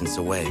short distance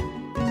away.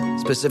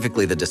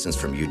 Specifically, the distance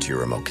from you to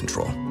your remote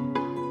control.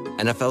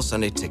 NFL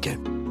Sunday Ticket,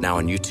 now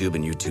on YouTube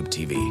and YouTube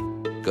TV.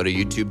 Go to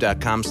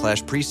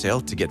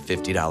youtube.com/presale to get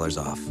 $50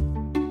 off.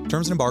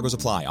 Terms and embargoes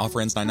apply.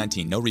 Offer ends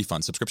 9/19. No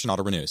refund. Subscription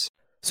auto renews.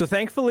 So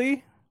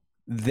thankfully,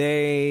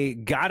 they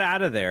got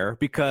out of there,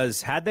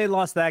 because had they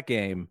lost that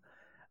game,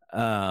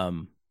 I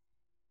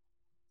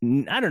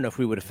don't know if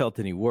we would have felt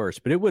any worse,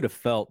 but it would have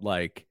felt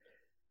like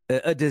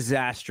a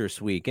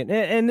disastrous week.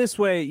 And this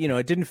way,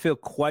 it didn't feel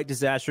quite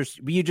disastrous,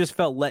 but you just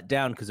felt let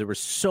down because there were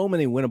so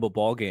many winnable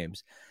ball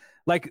games.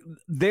 Like,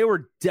 they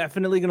were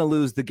definitely going to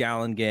lose the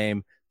Gallon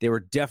game. They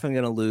were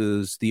definitely going to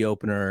lose the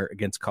opener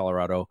against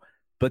Colorado,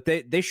 but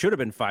they should have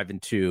been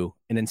 5-2,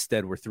 and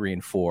instead we're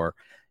 3-4.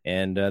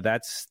 And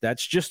that's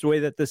just the way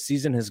that this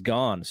season has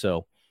gone.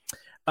 So,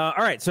 all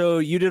right. So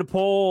you did a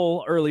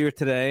poll earlier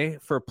today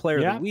for Player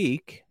of the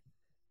Week,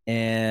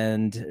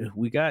 and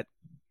we got,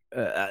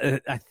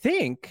 I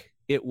think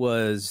it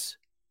was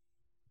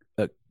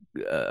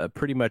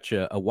pretty much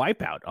a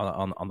wipeout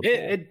on the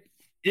poll.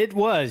 It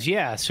was,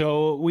 yeah.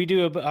 So we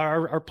do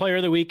our Player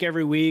of the Week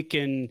every week,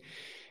 and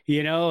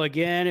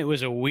again, it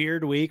was a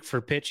weird week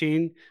for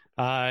pitching.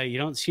 You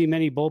don't see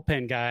many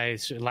bullpen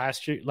guys.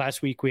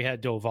 Last week we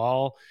had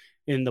Doval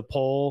in the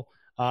poll.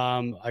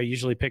 I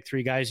usually pick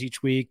 3 guys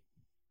each week.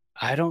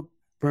 I don't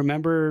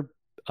remember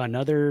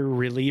another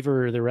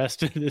reliever the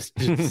rest of this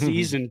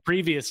season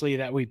previously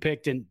that we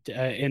picked in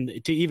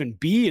to even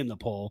be in the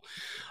poll.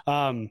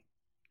 And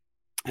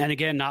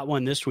again, not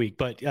one this week,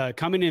 but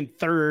coming in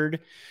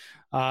third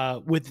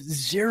with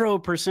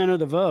 0% of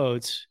the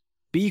votes,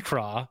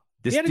 B-Craw.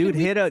 This dude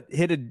hit a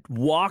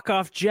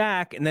walk-off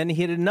jack, and then he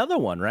hit another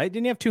one, right?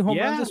 Didn't he have 2 home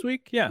runs this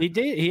week? Yeah, he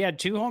did. He had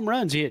 2 home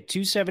runs. He hit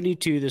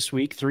 272 this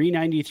week,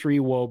 393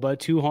 WOBA,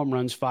 2 home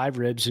runs, 5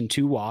 ribs, and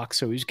 2 walks.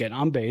 So he's getting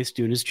on base,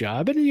 doing his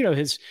job. And,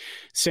 his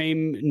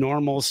same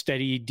normal,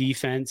 steady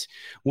defense.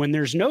 When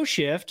there's no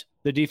shift,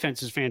 the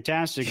defense is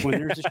fantastic. When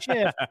there's a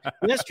shift,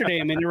 yesterday,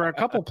 there were a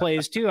couple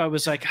plays, too. I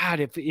was like,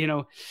 God,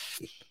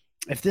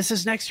 if this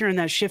is next year and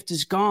that shift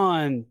is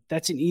gone,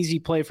 that's an easy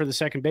play for the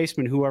second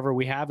baseman, whoever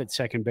we have at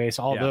second base.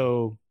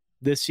 Although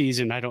this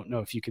season, I don't know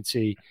if you could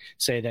say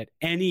that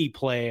any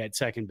play at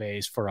second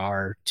base for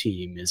our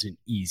team is an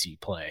easy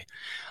play.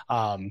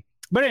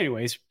 But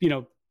anyways,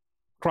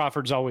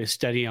 Crawford's always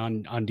steady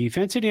on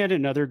defense, and he had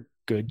another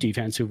good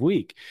defensive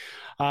week.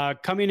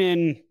 Coming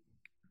in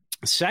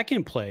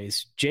Second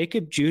place,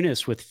 Jacob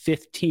Junis with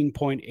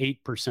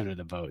 15.8% of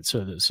the vote.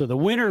 So the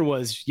winner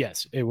was,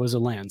 yes, it was a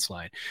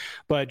landslide.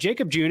 But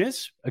Jacob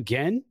Junis,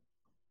 again,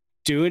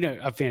 doing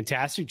a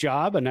fantastic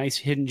job, a nice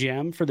hidden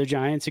gem for the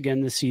Giants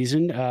again this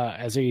season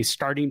as a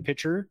starting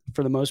pitcher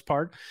for the most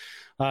part.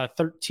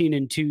 13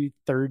 and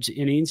 2/3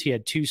 innings. He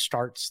had 2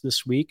 starts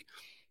this week.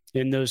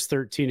 In those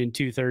 13 and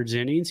 2/3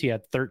 innings, he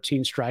had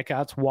 13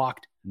 strikeouts,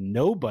 walked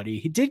nobody.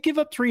 He did give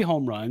up 3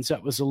 home runs.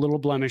 That was a little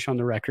blemish on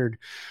the record.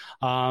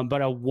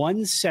 But a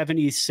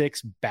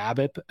 176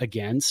 BABIP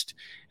against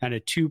and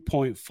a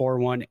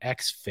 2.41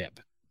 xFIP.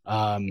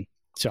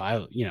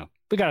 So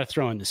we got to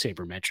throw in the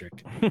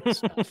sabermetric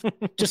stuff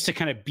just to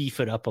kind of beef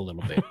it up a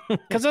little bit.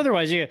 Because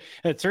otherwise, you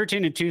had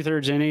 13 and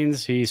 2/3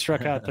 innings. He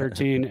struck out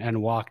 13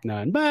 and walked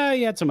none. But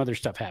he had some other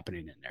stuff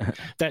happening in there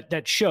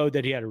that showed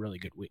that he had a really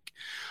good week.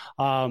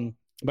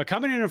 But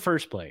coming in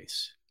first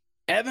place,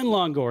 Evan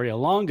Longoria.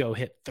 Longo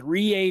hit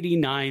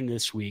 389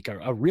 this week,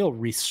 a real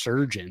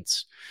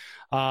resurgence.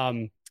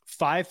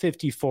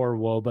 554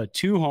 WOBA,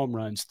 2 home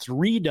runs,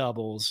 3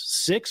 doubles,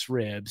 6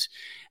 ribs,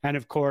 and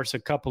of course, a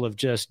couple of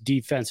just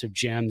defensive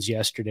gems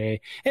yesterday.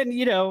 And,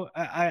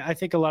 I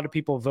think a lot of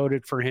people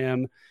voted for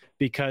him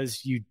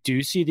because you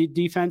do see the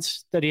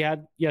defense that he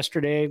had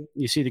yesterday.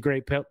 You see the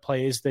great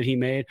plays that he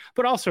made,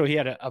 but also he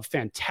had a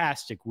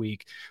fantastic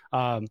week.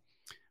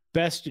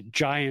 Best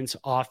Giants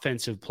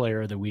offensive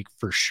player of the week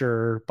for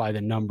sure, by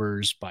the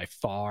numbers, by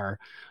far.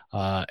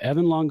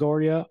 Evan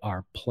Longoria,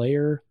 our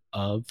player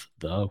of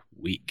the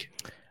week.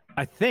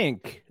 I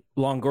think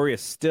Longoria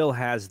still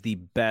has the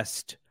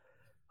best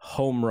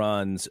home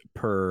runs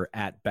per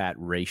at-bat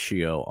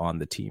ratio on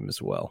the team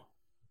as well.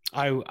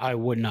 I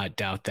would not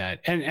doubt that.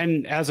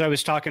 And as I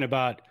was talking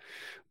about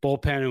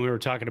bullpen, and we were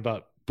talking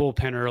about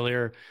bullpen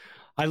earlier,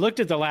 I looked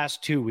at the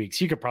last 2 weeks.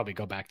 You could probably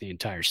go back the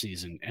entire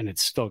season and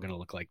it's still going to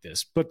look like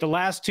this. But the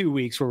last 2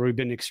 weeks where we've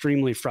been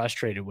extremely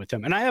frustrated with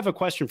them. And I have a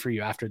question for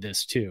you after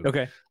this too.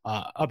 Okay.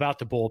 About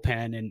the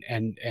bullpen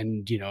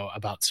and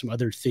about some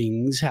other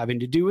things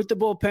having to do with the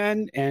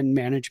bullpen and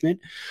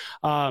management.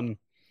 But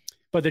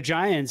the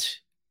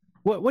Giants,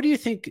 what do you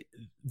think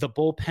the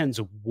bullpen's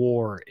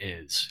war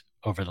is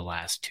over the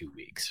last 2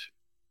 weeks?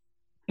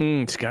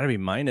 It's got to be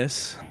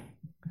minus.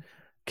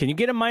 Can you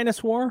get a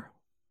minus war?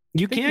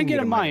 You can get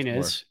a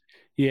minus.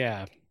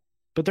 Yeah.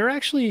 But they're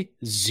actually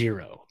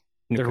 0.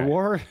 Their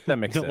war that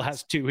makes the sense.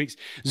 last 2 weeks,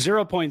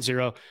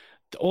 0.0.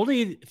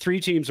 Only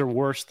 3 teams are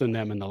worse than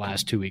them in the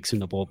last 2 weeks in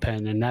the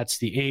bullpen, and that's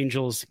the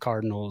Angels, the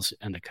Cardinals,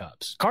 and the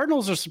Cubs.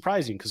 Cardinals are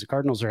surprising because the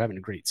Cardinals are having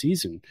a great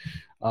season.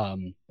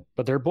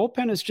 But their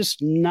bullpen is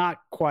just not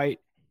quite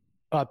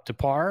up to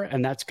par,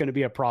 and that's going to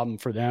be a problem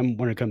for them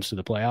when it comes to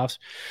the playoffs.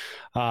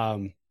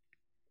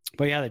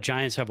 But yeah, the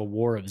Giants have a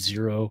WAR of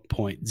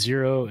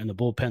 0.0 in the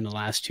bullpen the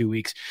last 2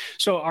 weeks.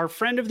 So our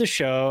friend of the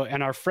show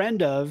and our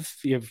friend of,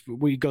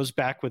 we goes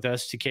back with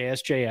us to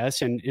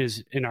KSJS and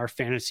is in our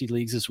fantasy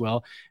leagues as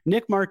well,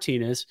 Nick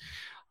Martinez.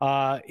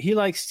 He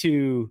likes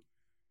to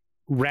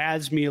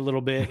razz me a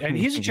little bit, and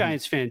he's a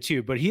Giants fan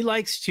too, but he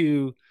likes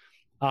to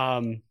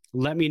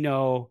let me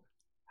know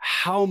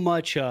how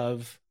much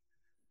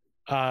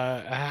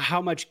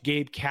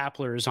Gabe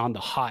Kapler is on the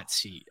hot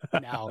seat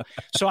now.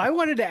 So I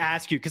wanted to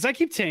ask you, because I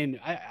keep saying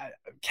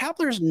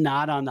Kapler's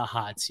not on the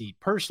hot seat.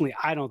 Personally,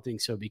 I don't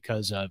think so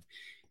because of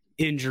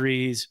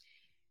injuries.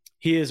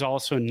 He is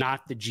also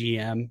not the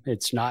GM.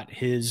 It's not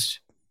his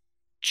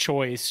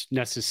choice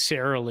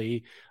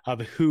necessarily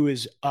of who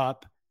is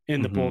up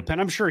in the bullpen.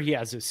 I'm sure he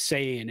has a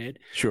say in it.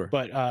 Sure.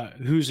 But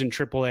who's in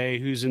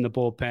AAA, who's in the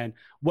bullpen,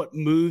 what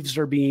moves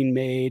are being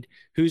made,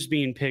 who's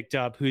being picked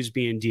up, who's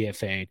being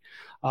DFA'd.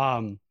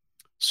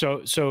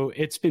 So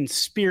it's been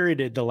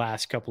spirited the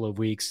last couple of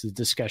weeks, the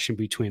discussion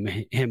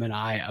between him and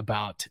I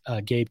about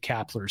Gabe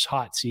Kapler's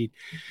hot seat.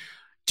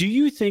 Do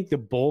you think the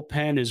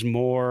bullpen is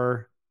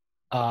more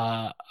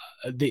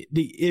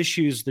the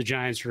issues the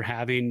Giants are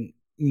having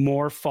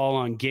more fall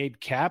on Gabe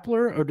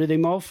Kapler, or do they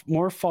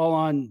more fall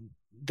on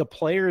the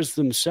players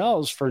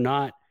themselves for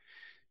not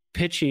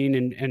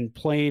pitching and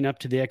playing up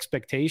to the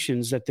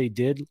expectations that they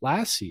did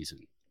last season?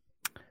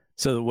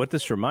 So what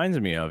this reminds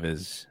me of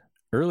is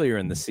earlier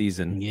in the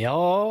season,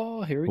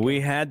 here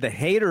we had the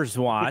haters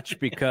watch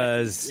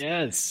because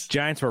yes,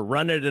 Giants were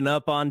running it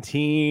up on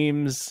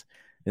teams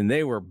and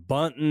they were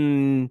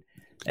bunting,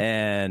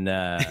 and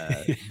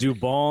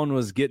Dubon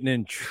was getting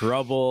in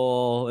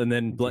trouble, and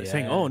then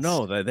saying, "Oh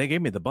no, they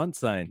gave me the bunt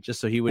sign just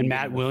so he would."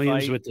 Matt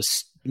Williams with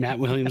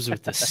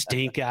the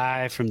stink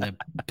eye from the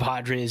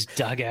Padres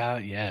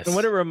dugout. Yes,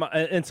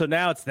 and so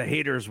now it's the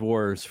haters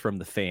wars from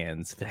the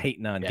fans,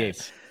 hating on Gabe.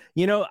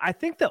 I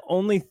think the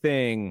only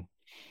thing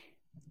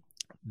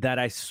that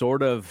I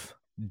sort of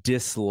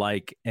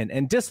dislike,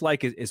 and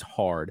dislike is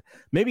hard,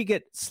 maybe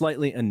get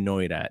slightly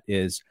annoyed at,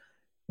 is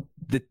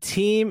the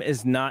team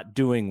is not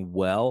doing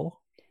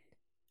well,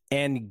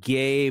 and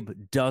Gabe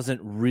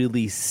doesn't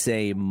really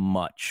say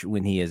much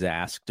when he is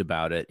asked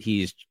about it.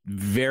 He's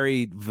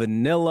very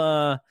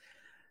vanilla.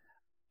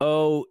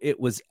 Oh, it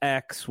was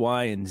X,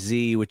 Y, and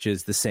Z, which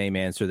is the same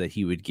answer that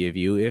he would give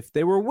you if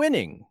they were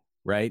winning,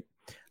 right?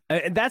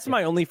 And that's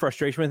my only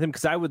frustration with him,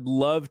 because I would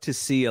love to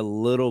see a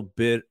little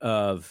bit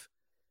of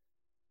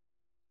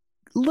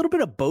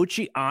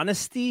Bochy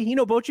honesty. You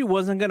know, Bochy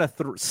wasn't going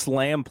to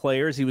slam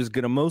players. He was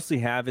going to mostly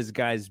have his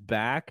guys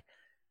back.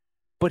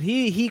 But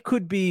he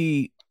could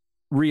be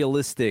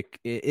realistic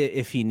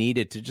if he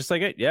needed to. Just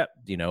like, yeah,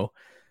 you know,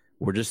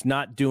 we're just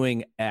not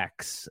doing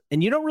X.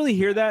 And you don't really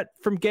hear that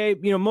from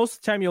Gabe. You know, most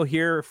of the time you'll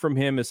hear from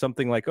him is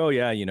something like, oh,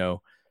 yeah, you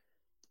know,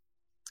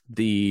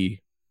 the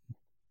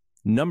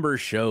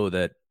numbers show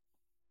that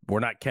we're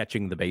not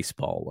catching the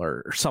baseball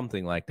or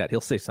something like that.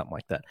 He'll say something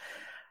like that.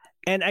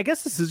 And I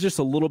guess this is just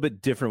a little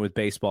bit different with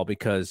baseball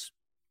because,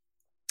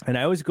 and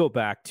I always go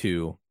back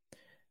to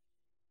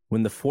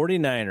when the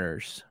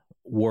 49ers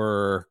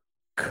were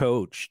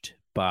coached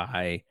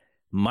by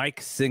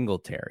Mike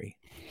Singletary.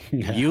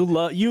 Yeah.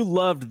 You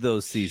loved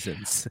those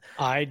seasons.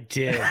 I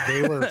did.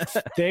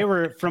 They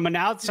were from an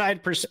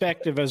outside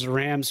perspective as a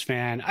Rams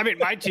fan. I mean,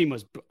 my team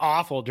was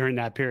awful during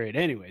that period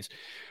anyways,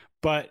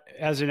 but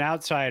as an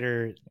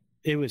outsider,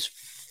 it was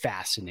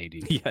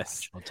fascinating.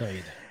 Yes. I'll tell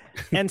you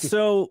that. And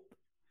so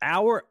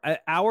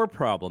our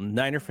problem,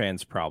 Niner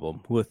fans'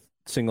 problem with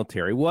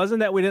Singletary wasn't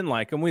that we didn't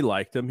like him. We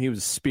liked him. He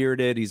was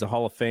spirited. He's a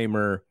Hall of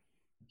Famer.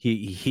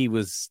 He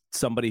was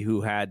somebody who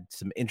had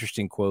some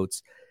interesting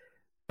quotes,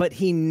 but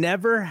he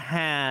never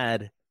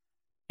had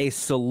a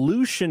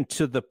solution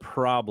to the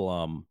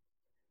problem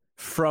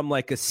from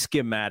like a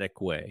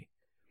schematic way.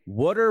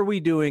 What are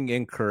we doing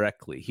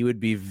incorrectly? He would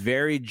be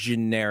very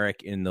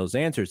generic in those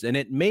answers. And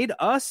it made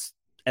us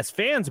as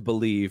fans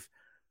believe,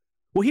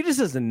 well, he just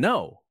doesn't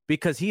know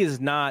because he is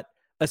not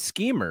a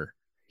schemer.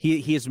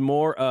 He is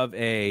more of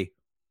a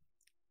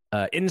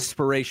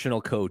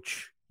inspirational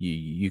coach,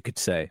 you could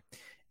say.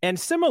 And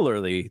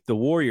similarly, the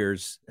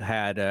Warriors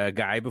had a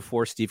guy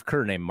before Steve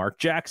Kerr named Mark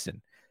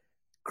Jackson.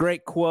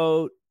 Great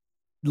quote.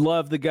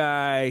 Love the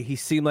guy. He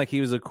seemed like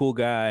he was a cool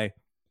guy.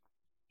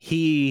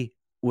 He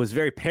was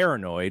very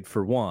paranoid,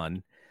 for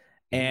one.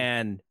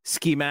 And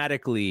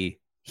schematically,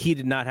 he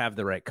did not have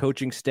the right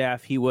coaching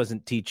staff. He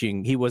wasn't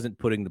teaching. He wasn't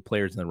putting the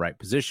players in the right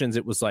positions.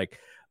 It was like,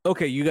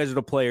 okay, you guys are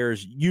the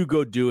players. You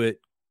go do it,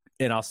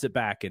 and I'll sit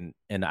back, and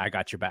I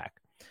got your back.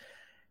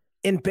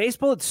 In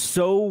baseball, it's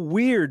so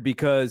weird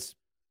because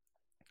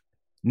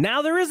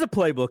now there is a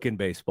playbook in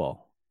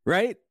baseball,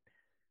 right?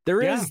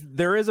 There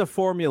is a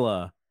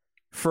formula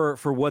for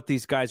what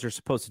these guys are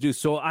supposed to do.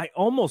 So I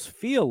almost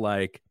feel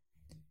like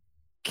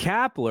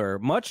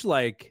Kapler, much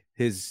like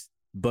his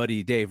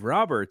buddy Dave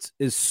Roberts,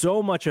 is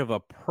so much of a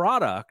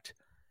product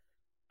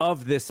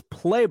of this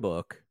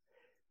playbook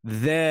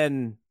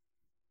than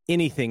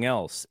anything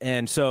else.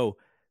 And so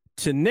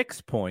to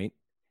Nick's point,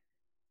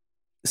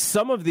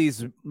 some of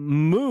these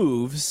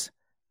moves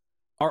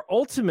are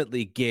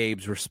ultimately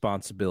Gabe's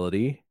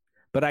responsibility,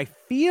 but I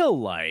feel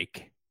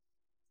like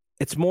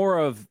it's more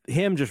of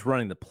him just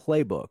running the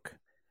playbook.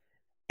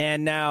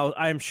 And now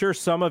I'm sure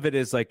some of it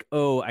is like,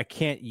 oh, I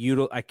can't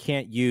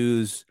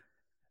use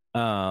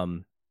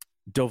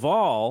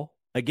Doval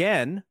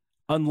again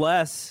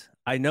unless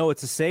I know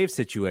it's a save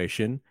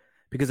situation,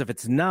 because if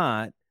it's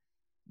not,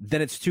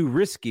 then it's too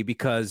risky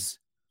because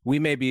we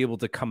may be able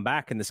to come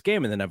back in this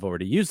game and then I've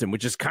already used him,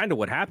 which is kind of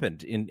what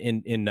happened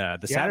in the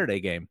Saturday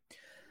game.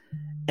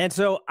 And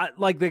so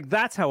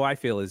that's how I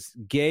feel is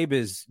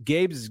Gabe's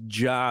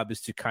job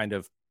is to kind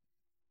of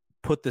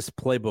put this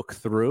playbook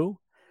through,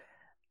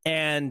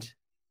 and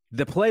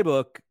the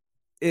playbook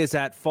is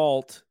at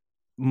fault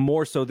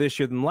more so this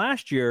year than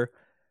last year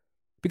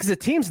because the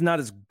team's not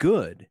as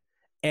good.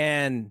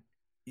 And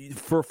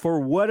for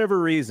whatever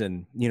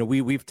reason, you know,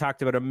 we've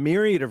talked about a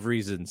myriad of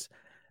reasons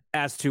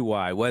as to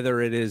why,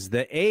 whether it is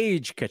the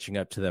age catching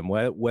up to them,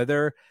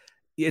 whether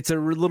it's a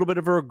little bit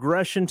of a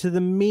regression to the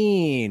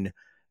mean,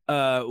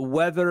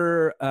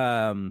 whether,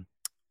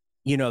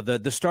 you know,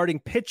 the starting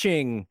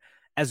pitching,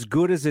 as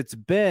good as it's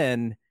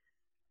been,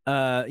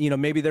 you know,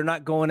 maybe they're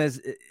not going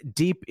as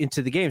deep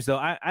into the games, though.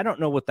 I don't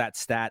know what that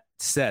stat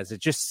says. It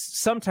just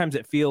sometimes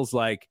it feels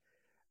like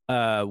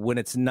when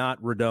it's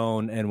not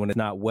Rodon and when it's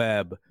not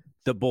Webb,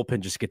 the bullpen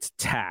just gets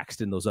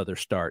taxed in those other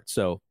starts.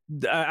 So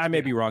I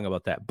may be wrong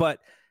about that, but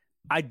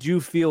I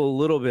do feel a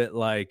little bit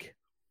like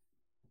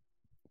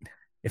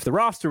if the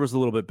roster was a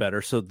little bit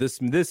better. So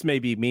this may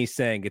be me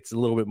saying it's a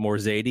little bit more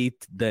Zadie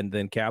than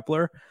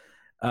Kapler.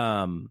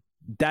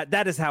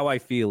 That is how I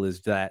feel,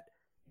 is that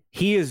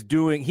he is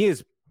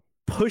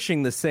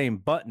pushing the same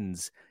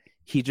buttons.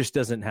 He just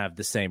doesn't have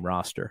the same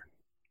roster.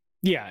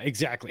 Yeah,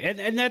 exactly.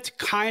 And that's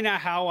kind of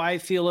how I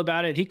feel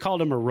about it. He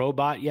called him a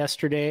robot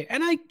yesterday,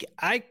 and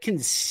I can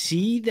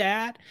see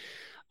that.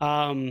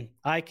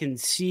 I can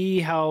see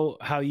how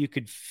you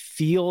could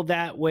feel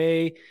that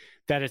way,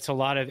 that it's a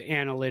lot of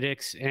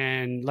analytics.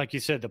 And like you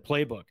said, the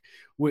playbook,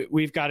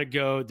 we've got to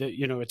go that,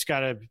 you know,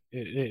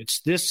 it's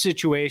this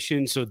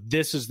situation. So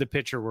this is the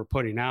pitcher we're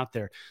putting out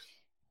there.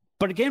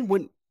 But again,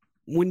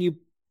 when you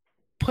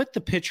put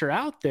the pitcher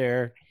out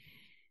there,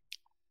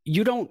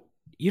 you don't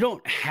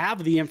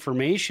have the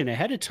information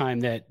ahead of time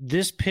that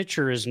this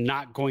pitcher is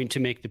not going to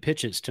make the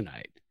pitches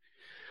tonight.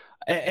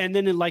 And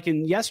then like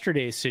in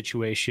yesterday's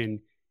situation,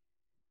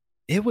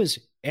 it was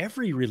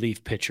every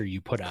relief pitcher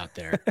you put out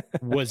there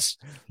was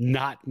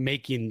not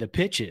making the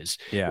pitches.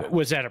 Yeah.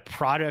 Was that a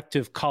product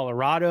of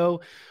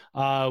Colorado?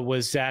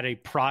 Was that a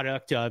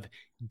product of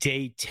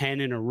day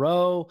 10 in a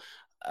row?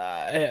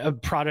 A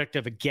product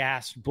of a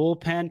gassed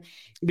bullpen?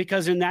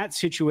 Because in that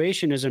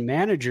situation, as a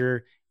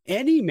manager,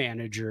 any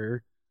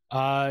manager,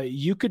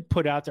 you could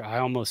put out there, I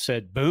almost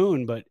said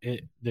Boone, but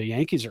the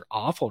Yankees are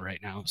awful right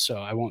now, so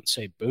I won't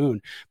say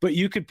Boone, but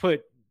you could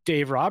put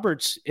Dave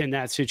Roberts in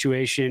that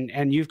situation,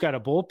 and you've got a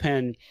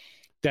bullpen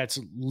that's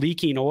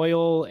leaking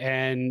oil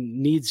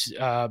and needs,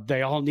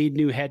 they all need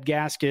new head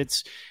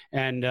gaskets,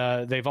 and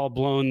they've all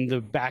blown the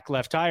back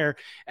left tire.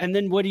 And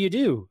then what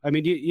do? I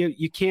mean,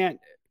 you can't,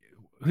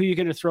 who are you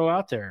going to throw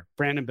out there?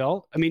 Brandon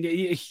Belt? I mean,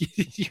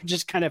 you're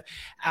just kind of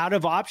out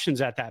of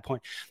options at that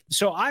point.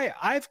 So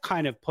I've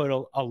kind of put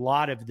a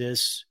lot of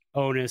this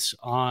onus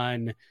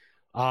on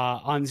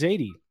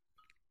Zadie,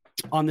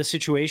 on the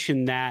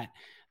situation that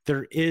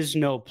there is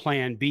no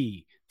plan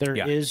B. There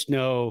is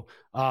no,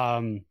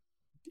 there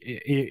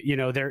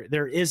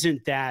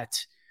isn't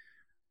that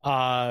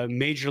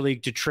Major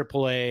League to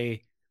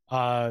AAA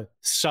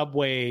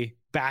subway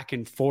back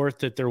and forth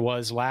that there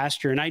was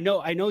last year. And I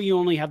know you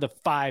only have the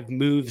 5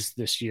 moves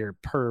this year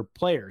per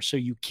player. So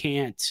you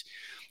can't,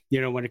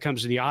 when it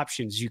comes to the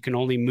options, you can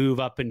only move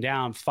up and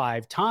down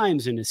 5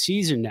 times in a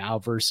season now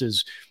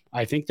versus,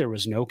 I think there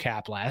was no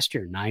cap last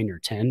year, 9 or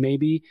 10,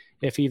 maybe,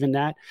 if even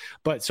that.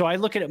 But so I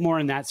look at it more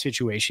in that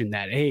situation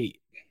that, hey,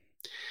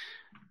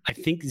 I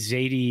think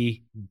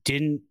Zadie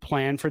didn't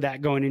plan for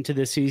that going into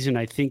this season.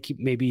 I think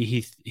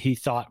maybe he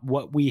thought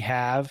what we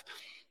have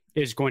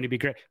is going to be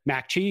great.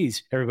 Mac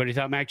Cheese. Everybody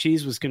thought Mac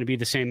Cheese was going to be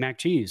the same Mac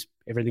Cheese.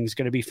 Everything's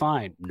going to be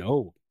fine.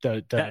 No,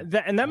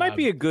 that might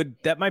be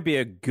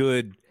a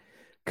good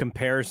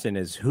comparison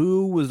is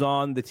who was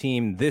on the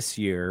team this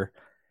year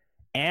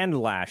and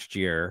last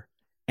year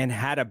and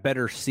had a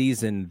better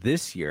season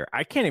this year.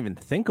 I can't even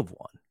think of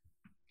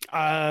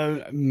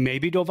one.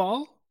 Maybe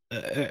Doval.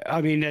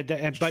 I mean,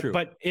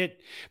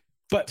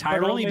 but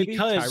only maybe?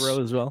 because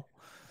Tyro as well.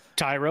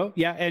 Tyro,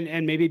 yeah,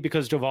 and maybe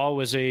because Doval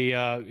was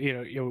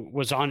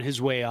was on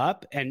his way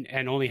up and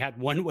only had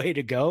one way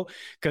to go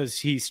because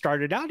he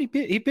started out.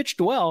 He pitched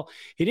well.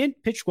 He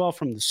didn't pitch well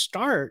from the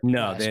start.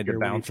 No, they had to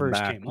bounce him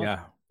back.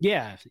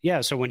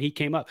 Yeah. So when he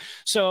came up,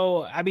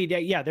 so I mean,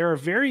 there are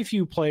very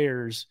few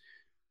players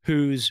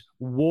whose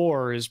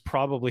WAR is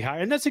probably higher,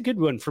 and that's a good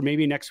one for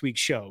maybe next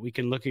week's show. We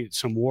can look at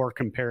some WAR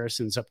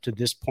comparisons up to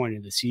this point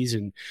in the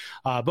season,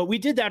 but we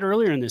did that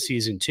earlier in the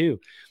season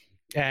too,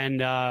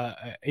 and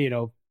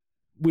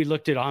we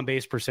looked at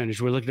on-base percentage.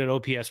 We looked at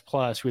OPS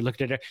plus. We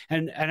looked at it.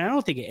 And I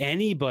don't think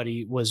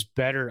anybody was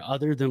better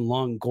other than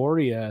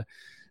Longoria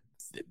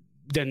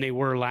than they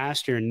were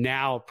last year.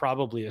 Now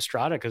probably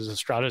Estrada, because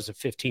Estrada's a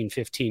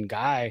 15-15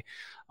 guy.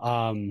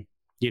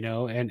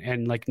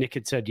 And like Nick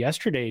had said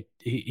yesterday,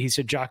 he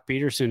said Jock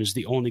Peterson is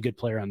the only good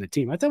player on the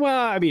team. I thought,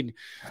 well, I mean,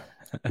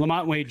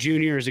 Lamont Wade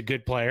Jr. is a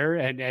good player.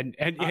 And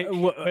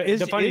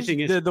the funny thing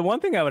is... The one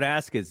thing I would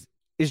ask is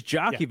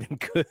Jock even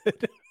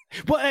good?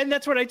 Well, and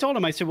that's what I told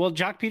him. I said, well,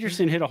 Jock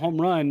Peterson hit a home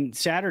run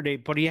Saturday,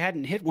 but he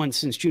hadn't hit one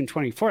since June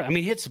 24th. I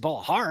mean, he hits the ball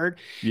hard.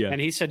 Yeah.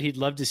 And he said he'd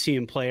love to see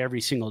him play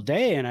every single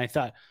day. And I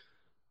thought,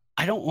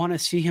 I don't want to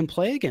see him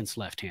play against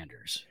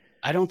left-handers.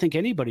 I don't think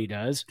anybody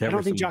does. I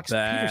don't think Jock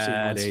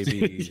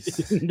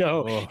Peterson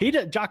No,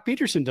 Jock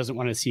Peterson doesn't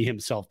want to see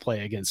himself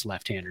play against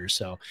left-handers.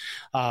 So,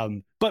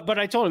 but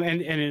I told him,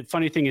 and the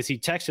funny thing is, he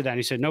texted that and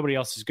he said nobody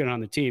else is good on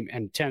the team.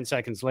 And 10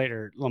 seconds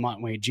later,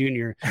 Lamont Wade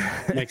Jr.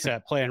 makes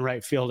that play in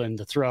right field and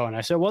the throw. And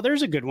I said, well,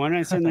 there's a good one. And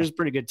I said, there's a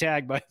pretty good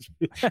tag by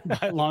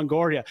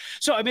Longoria.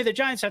 So I mean, the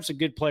Giants have some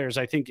good players.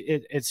 I think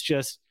it's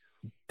just.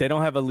 They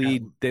don't have a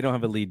lead. They don't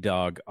have a lead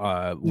dog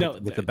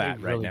with the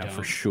bat right now,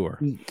 for sure.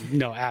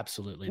 No,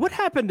 absolutely. What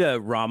happened to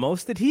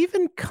Ramos? Did he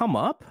even come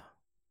up?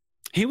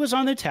 He was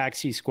on the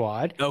taxi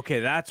squad.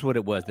 Okay, that's what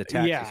it was. The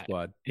taxi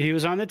squad. He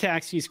was on the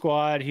taxi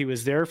squad. He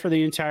was there for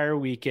the entire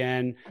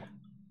weekend.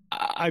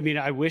 I mean,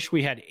 I wish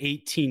we had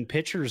 18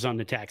 pitchers on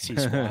the taxi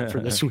squad for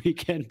this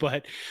weekend,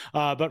 but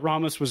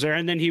Ramos was there,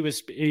 and then he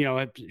was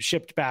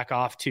shipped back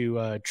off to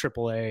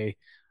AAA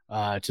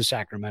to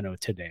Sacramento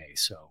today.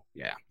 So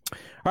yeah.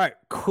 All right,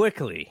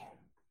 quickly,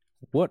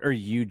 what are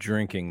you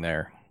drinking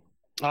there?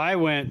 I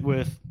went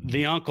with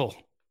the Uncle.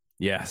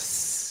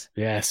 Yes.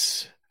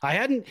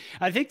 I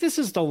think this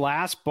is the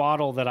last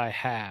bottle that I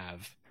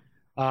have.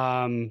 So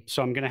I'm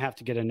going to have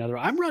to get another.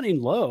 I'm running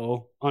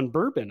low on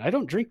bourbon. I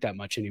don't drink that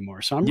much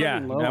anymore. So I'm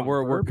running low. Yeah,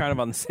 we're kind of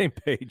on the same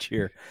page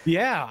here.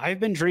 Yeah, I've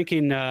been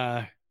drinking,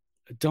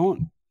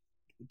 don't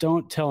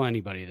tell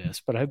anybody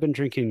this, but I've been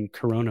drinking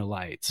Corona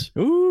Lights.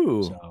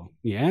 Ooh. So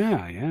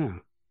yeah.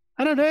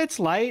 I don't know. It's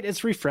light.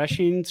 It's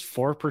refreshing. It's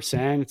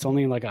 4%. It's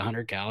only like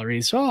 100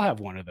 calories. So I'll have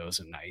one of those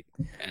a night.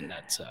 And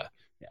that's,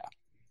 yeah.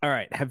 All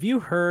right. Have you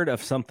heard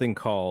of something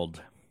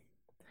called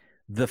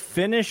the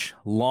Finnish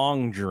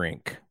long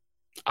drink?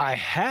 I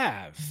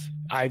have.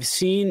 I've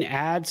seen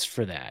ads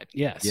for that.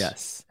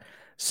 Yes.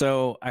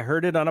 So I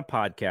heard it on a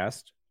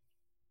podcast,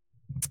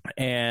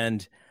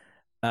 and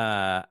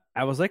I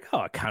was like, oh,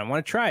 I kind of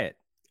want to try it.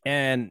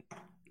 And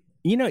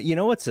you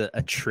know what's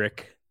a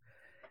trick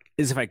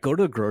is if I go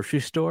to a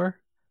grocery store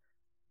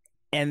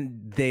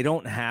and they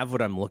don't have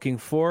what I'm looking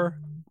for,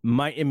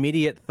 my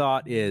immediate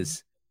thought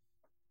is,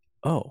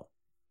 oh,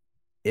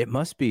 it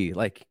must be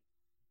like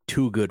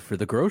too good for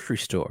the grocery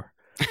store.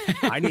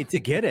 I need to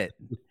get it.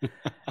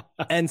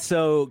 And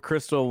so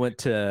Crystal went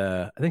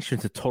to, I think she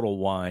went to Total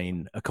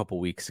Wine a couple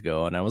weeks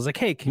ago. And I was like,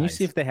 hey, can you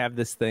see if they have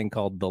this thing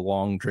called the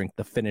long drink,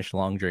 the Finnish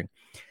long drink?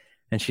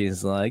 And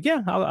she's like,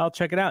 yeah, I'll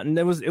check it out. And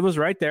it was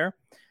right there.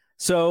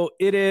 So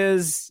it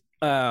is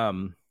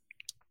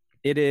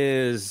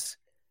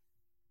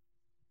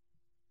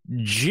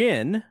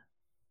gin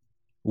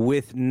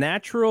with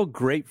natural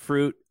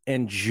grapefruit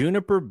and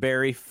juniper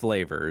berry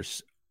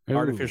flavors,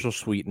 artificial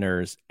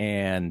sweeteners,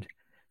 and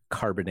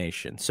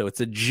carbonation. So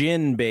it's a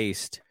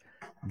gin-based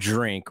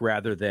drink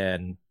rather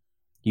than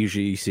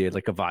usually you see it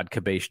like a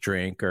vodka-based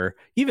drink, or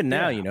even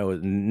now,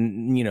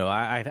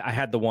 I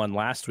had the one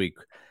last week,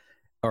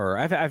 or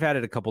I've had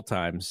it a couple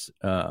times.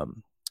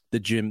 The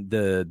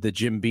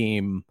Jim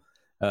Beam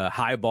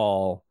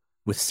highball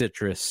with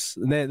citrus,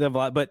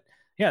 but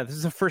yeah, this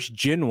is the first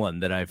gin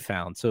one that I've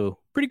found, so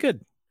pretty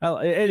good.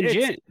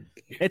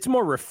 It's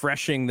more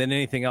refreshing than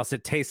anything else.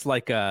 It tastes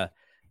like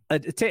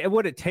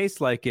what it tastes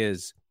like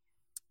is,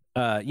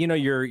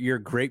 your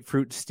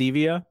grapefruit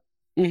stevia.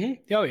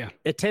 Mm-hmm. Oh yeah,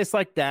 it tastes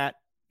like that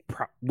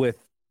with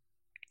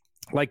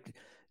like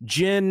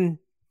gin.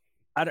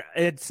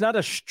 It's not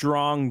a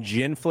strong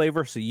gin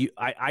flavor, so you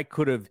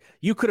could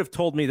have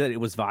told me that it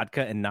was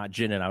vodka and not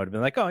gin, and I would have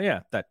been like, oh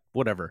yeah, that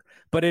whatever.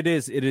 But it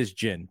is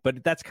gin.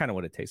 But that's kind of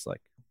what it tastes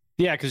like.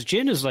 Yeah, because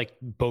gin is like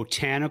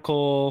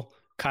botanical,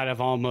 kind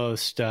of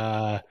almost,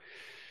 the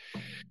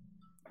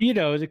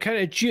kind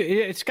of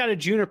it's got a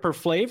juniper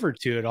flavor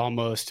to it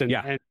almost,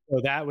 and so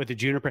that with the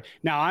juniper.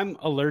 Now I'm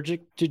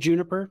allergic to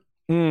juniper,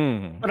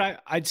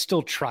 but I'd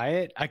still try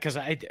it because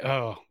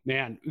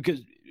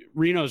because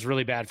Reno's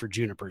really bad for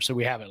juniper, so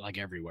we have it like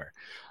everywhere.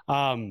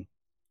 And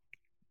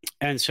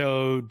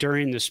so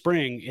during the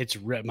spring,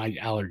 my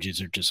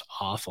allergies are just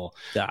awful.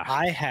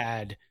 I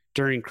had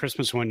during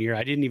Christmas one year,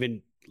 I didn't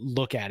even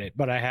look at it,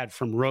 but I had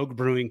from Rogue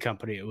Brewing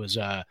Company. It was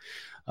a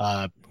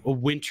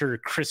winter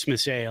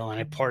Christmas ale, and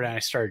I poured it and I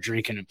started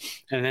drinking them.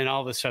 And then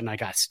all of a sudden I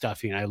got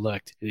stuffy and I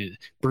looked, and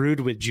brewed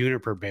with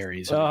juniper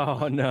berries.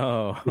 Oh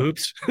no.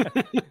 Oops.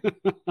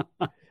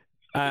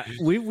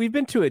 We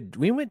went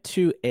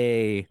to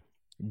a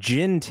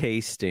gin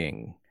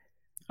tasting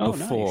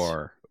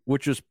before,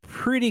 which was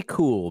pretty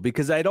cool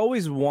because I'd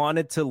always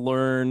wanted to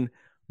learn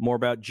more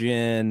about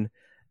gin.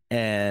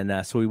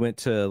 And so we went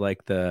to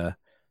like the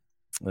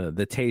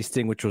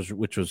tasting, which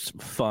was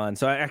fun.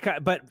 So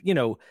but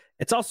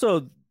it's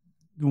also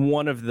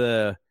one of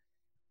the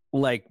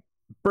like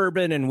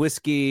bourbon and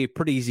whiskey,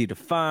 pretty easy to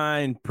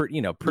find,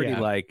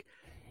 like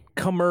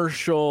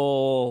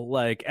commercial,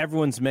 like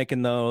everyone's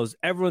making those.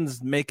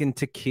 Everyone's making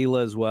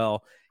tequila as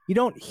well. You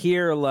don't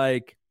hear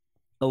like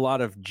a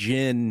lot of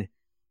gin,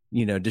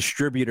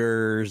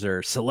 distributors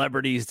or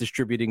celebrities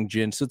distributing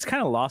gin. So it's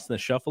kind of lost in the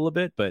shuffle a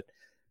bit, but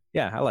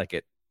yeah, I like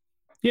it.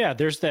 Yeah,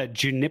 there's that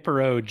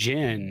Junipero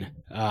gin,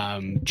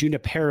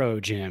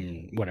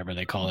 whatever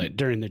they call it,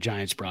 during the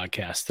Giants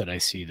broadcast that I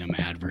see them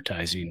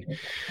advertising.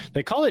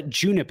 They call it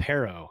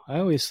Junipero. I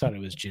always thought it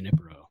was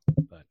Junipero,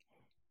 but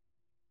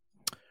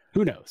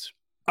who knows?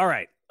 All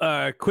right.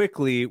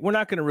 Quickly, we're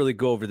not going to really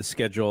go over the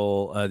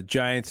schedule. The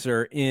Giants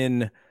are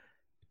in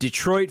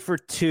Detroit for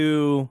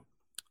 2.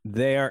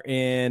 They are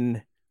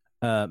in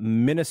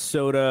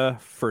Minnesota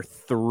for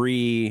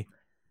 3.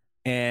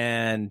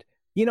 And,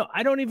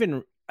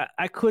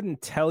 I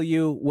couldn't tell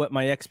you what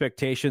my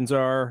expectations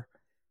are,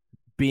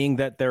 being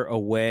that they're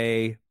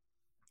away,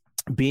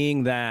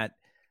 being that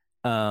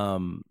they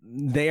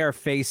are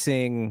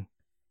facing,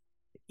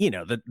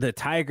 the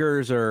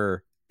Tigers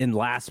are in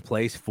last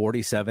place,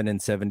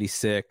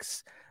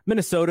 47-76.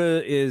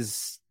 Minnesota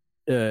is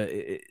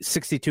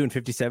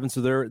 62-57, so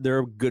they're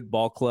a good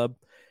ball club,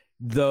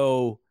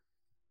 though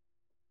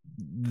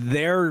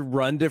their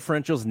run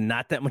differential is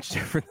not that much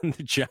different than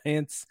the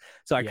Giants.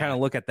 So I kind of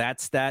look at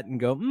that stat and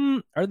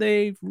go, are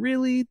they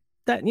really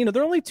that?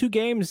 They're only 2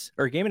 games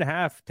or a game and a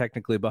half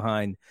technically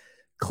behind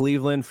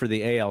Cleveland for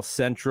the AL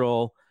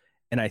Central,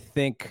 and I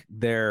think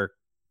they're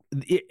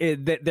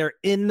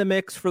in the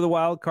mix for the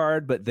wild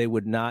card, but they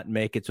would not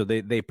make it. So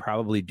they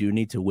probably do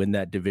need to win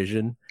that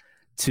division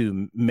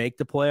to make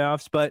the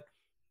playoffs. But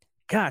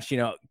gosh,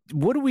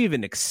 what do we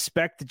even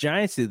expect the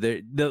Giants to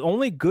do? The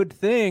only good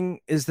thing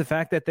is the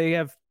fact that they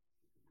have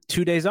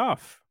 2 days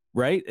off,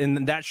 right?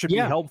 And that should be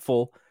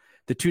helpful.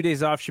 The 2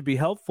 days off should be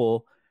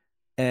helpful.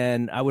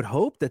 And I would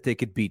hope that they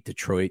could beat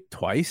Detroit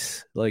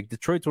twice. Like,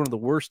 Detroit's one of the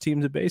worst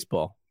teams in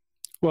baseball.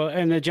 Well,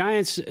 and the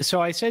Giants,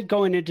 so I said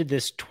going into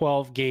this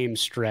 12-game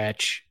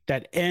stretch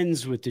that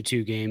ends with the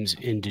 2 games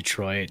in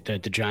Detroit,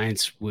 that the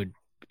Giants would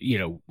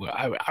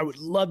I would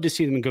love to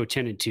see them go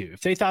 10-2.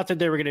 If they thought that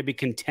they were going to be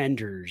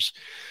contenders,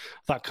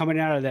 I thought coming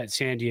out of that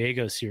San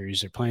Diego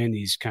series, they're playing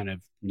these kind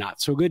of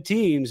not so good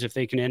teams. If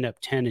they can end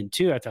up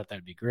 10-2, I thought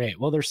that'd be great.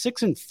 Well, they're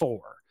 6-4.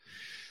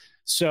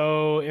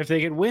 So if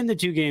they could win the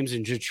 2 games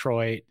in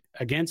Detroit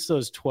against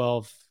those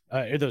 12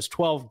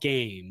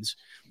 games,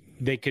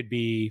 they could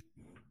be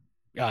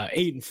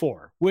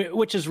 8-4,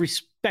 which is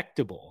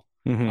respectable.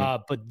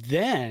 Mm-hmm. But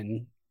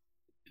then,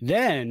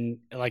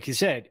 like you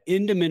said,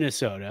 into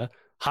Minnesota,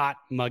 hot,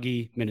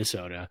 muggy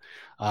Minnesota.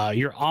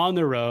 You're on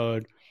the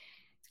road.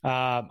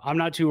 I'm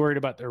not too worried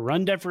about their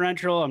run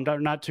differential. I'm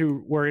not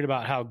too worried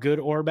about how good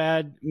or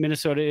bad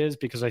Minnesota is,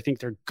 because I think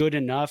they're good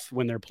enough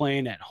when they're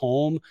playing at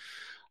home.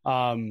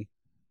 And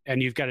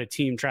you've got a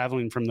team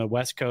traveling from the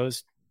West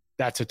Coast.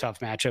 That's a tough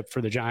matchup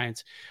for the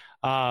Giants.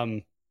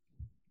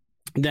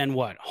 Then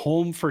what?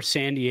 Home for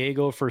San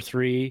Diego for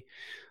 3,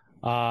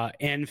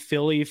 and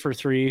Philly for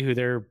 3, who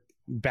they're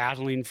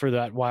battling for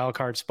that wild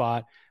card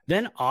spot.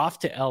 Then off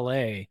to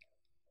LA,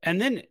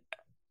 and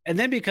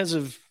then because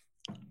of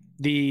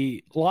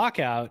the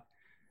lockout,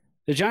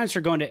 the Giants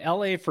are going to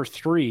LA for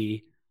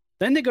 3.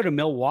 Then they go to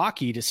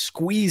Milwaukee to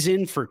squeeze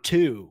in for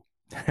 2.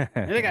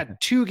 And they got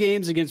 2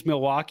 games against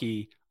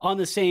Milwaukee on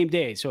the same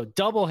day. So a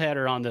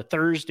doubleheader on the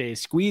Thursday,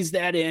 squeeze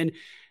that in,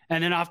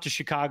 and then off to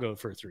Chicago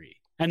for 3.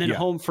 And then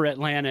home for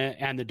Atlanta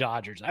and the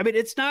Dodgers. I mean,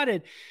 it's not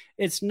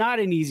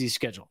an easy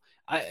schedule.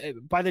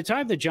 By the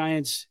time the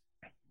Giants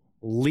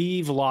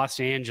leave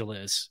Los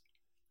Angeles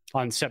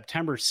on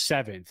September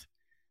 7th,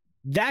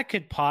 that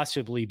could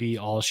possibly be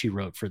all she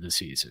wrote for the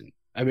season.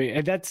 I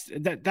mean, that's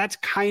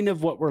kind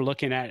of what we're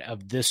looking at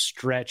of this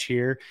stretch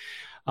here.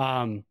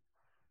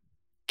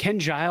 Ken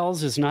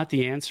Giles is not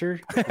the answer.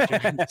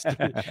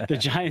 The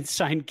Giants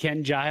signed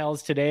Ken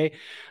Giles today,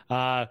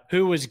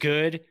 who was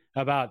good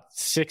about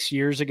 6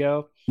 years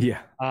ago. Yeah.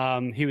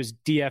 He was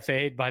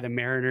DFA'd by the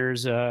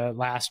Mariners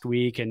last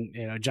week,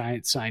 and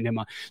Giants signed him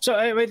on. So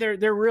I mean,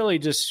 they're really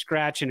just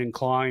scratching and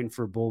clawing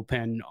for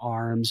bullpen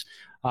arms.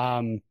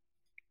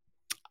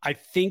 I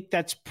think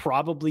that's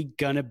probably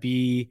going to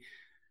be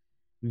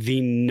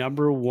the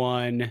number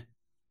one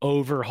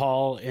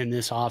overhaul in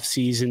this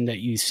offseason that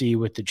you see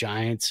with the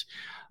Giants.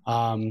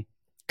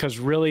 Because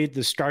really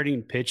the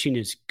starting pitching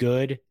is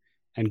good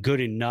and good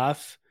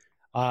enough.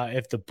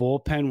 If the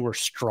bullpen were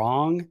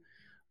strong,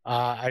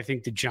 I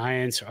think the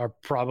Giants are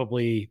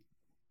probably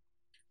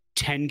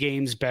 10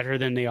 games better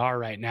than they are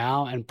right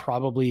now, and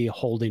probably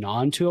holding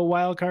on to a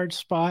wild card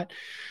spot.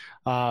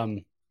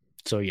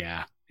 So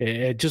yeah,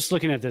 just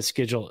looking at the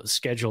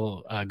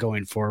schedule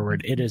going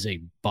forward, it is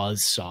a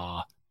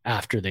buzzsaw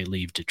after they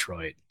leave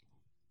Detroit.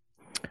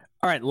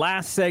 All right,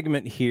 last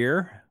segment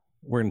here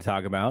we're going to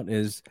talk about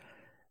is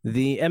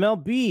the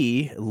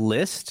MLB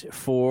list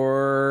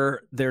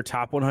for their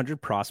top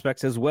 100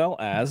 prospects, as well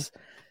as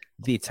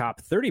the top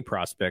 30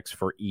 prospects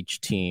for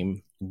each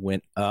team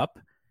went up.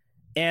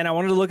 And I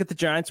wanted to look at the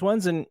Giants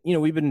ones. And,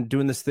 we've been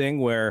doing this thing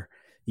where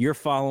you're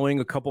following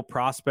a couple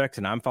prospects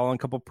and I'm following a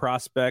couple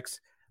prospects.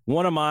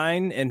 One of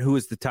mine, and who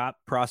is the top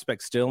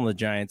prospect still in the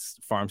Giants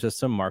farm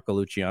system, Marco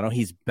Luciano.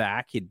 He's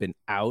back. He'd been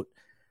out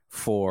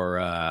for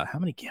how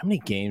many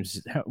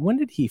games? When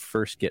did he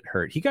first get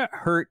hurt? He got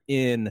hurt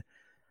in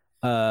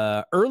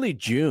early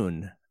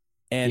June,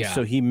 and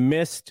so he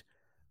missed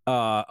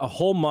a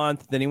whole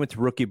month. Then he went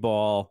to rookie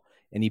ball,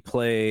 and he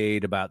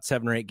played about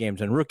 7 or 8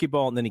 games on rookie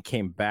ball, and then he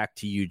came back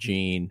to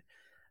Eugene,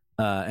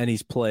 and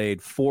he's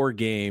played 4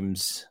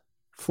 games,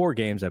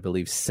 I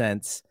believe,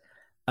 since.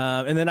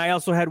 And then I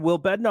also had Will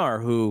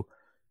Bednar, who,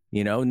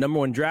 number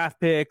 1 draft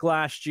pick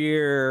last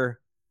year,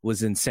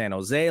 was in San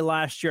Jose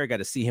last year. I got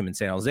to see him in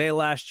San Jose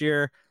last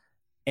year,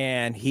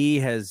 and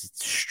he has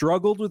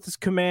struggled with his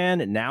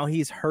command, and now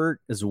he's hurt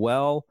as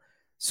well.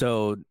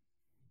 So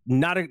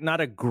not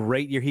a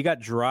great year. He got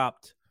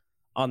dropped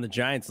on the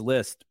Giants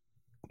list.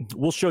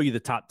 We'll show you the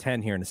top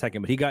 10 here in a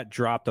second, but he got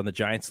dropped on the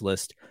Giants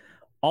list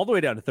all the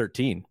way down to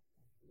 13.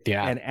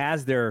 Yeah. And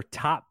as their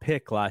top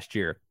pick last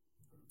year,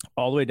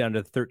 all the way down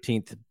to the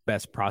 13th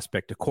best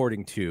prospect,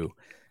 according to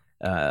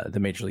the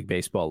Major League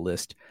Baseball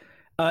list.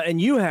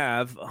 And you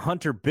have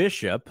Hunter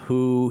Bishop,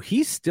 who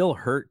he's still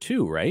hurt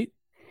too, right?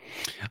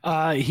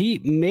 He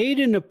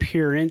made an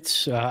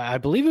appearance, I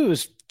believe it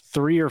was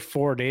 3 or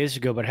 4 days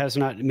ago, but has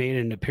not made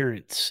an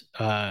appearance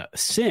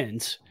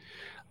since.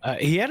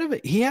 He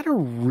had a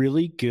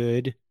really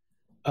good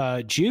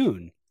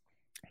June,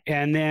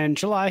 and then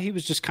July he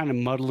was just kind of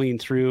muddling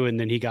through, and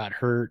then he got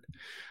hurt.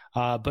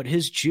 But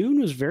his June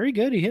was very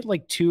good. He hit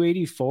like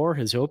 284.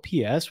 His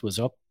OPS was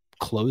up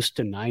close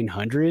to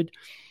 900.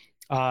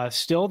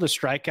 Still, the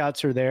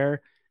strikeouts are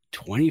there.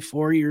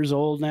 24 years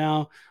old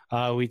now. You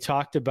and I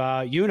talked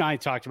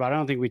about, I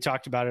don't think we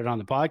talked about it on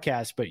the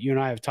podcast, but you and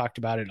I have talked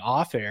about it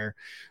off air,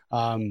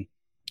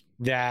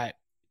 that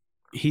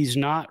he's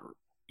not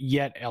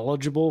yet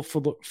eligible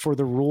for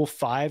the Rule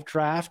 5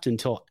 draft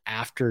until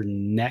after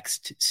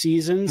next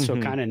season. So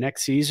kind of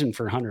next season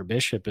for Hunter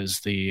Bishop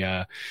is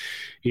the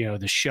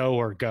show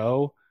or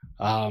go.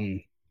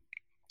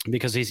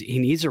 because he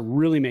needs to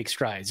really make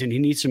strides, and he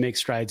needs to make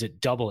strides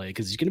at AA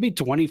because he's going to be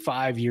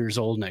 25 years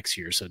old next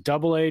year. So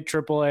AA,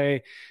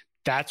 AAA,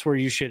 that's where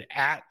you should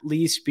at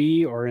least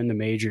be, or in the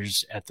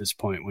majors at this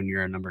point when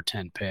you're a number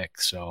 10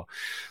 pick. So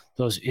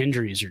those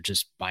injuries are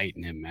just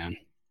biting him, man.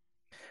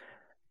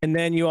 And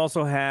then you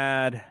also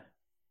had,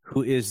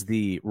 who is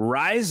the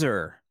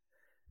riser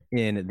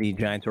in the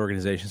Giants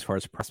organization as far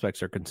as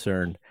prospects are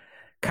concerned,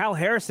 Kyle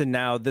Harrison.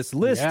 Now this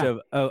list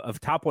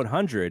of top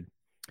 100,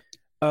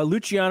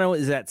 Luciano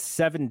is at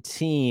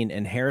 17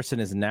 and Harrison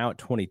is now at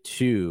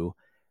 22.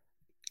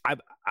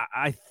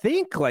 I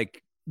think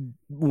like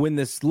when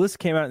this list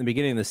came out in the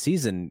beginning of the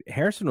season,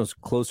 Harrison was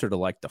closer to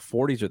like the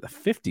 40s or the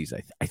 50s.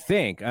 I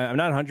think I'm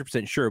not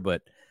 100% sure,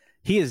 but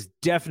he has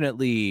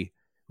definitely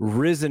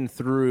risen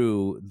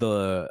through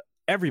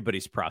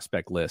everybody's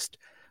prospect list,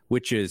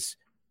 which is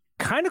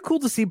kind of cool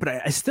to see. But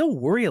I still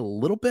worry a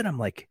little bit. I'm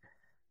like,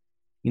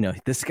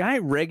 this guy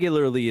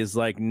regularly is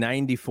like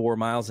 94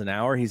 miles an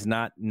hour. He's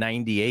not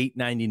 98,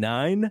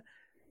 99.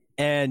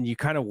 And you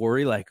kind of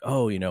worry like,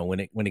 when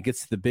it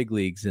gets to the big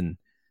leagues and,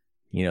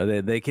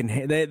 they can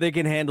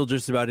handle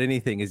just about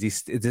anything. Is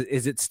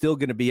it still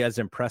going to be as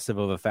impressive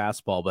of a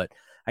fastball? But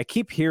I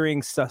keep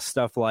hearing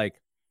stuff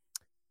like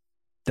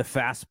the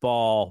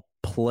fastball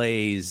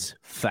plays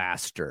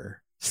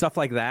faster, stuff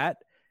like that.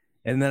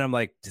 And then I'm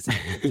like, does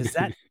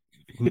that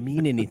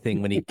mean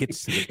anything when he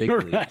gets to the big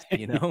leagues?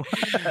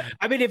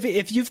 I mean,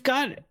 if you've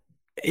got a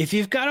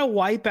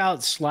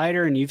wipeout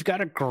slider and you've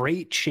got a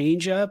great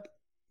changeup,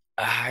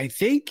 I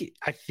think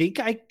I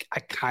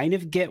kind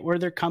of get where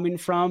they're coming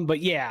from.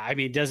 But yeah, I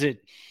mean,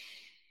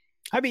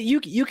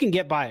 you can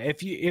get by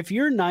if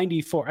you're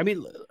 94. I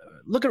mean,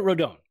 look at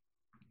Rodon.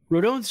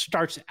 Rodon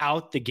starts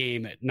out the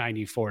game at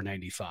 94,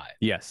 95.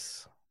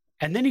 Yes.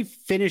 And then he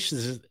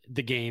finishes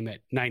the game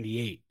at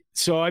 98.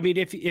 So, I mean,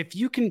 if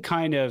you can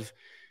kind of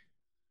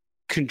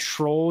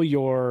control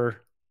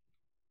your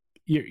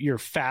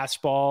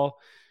fastball,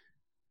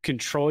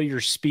 control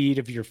your speed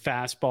of your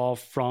fastball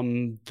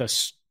from the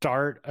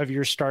start of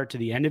your start to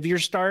the end of your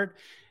start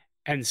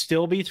and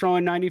still be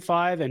throwing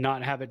 95 and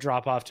not have it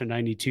drop off to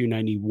 92,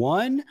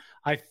 91,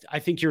 I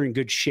think you're in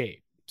good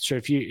shape. So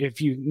if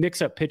you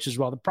mix up pitches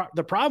well,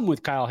 the problem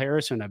with Kyle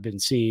Harrison I've been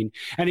seeing,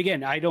 and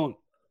again,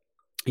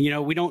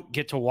 we don't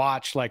get to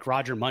watch like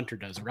Roger Munter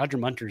does. Roger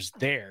Munter's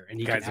there, and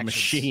he guy's a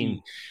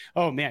machine.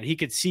 Oh man, he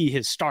could see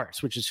his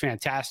starts, which is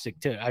fantastic.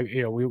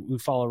 We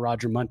follow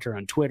Roger Munter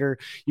on Twitter.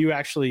 You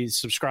actually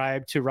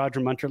subscribe to Roger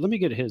Munter. Let me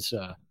get his.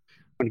 I'm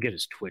gonna get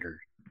his Twitter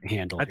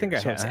handle. I think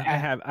I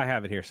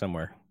have it here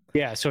somewhere.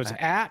 Yeah, so it's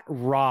at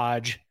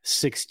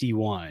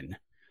Raj61.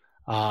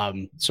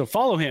 So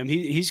follow him.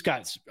 He's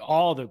got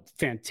all the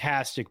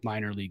fantastic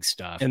minor league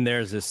stuff. And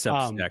there's his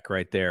Substack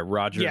right there.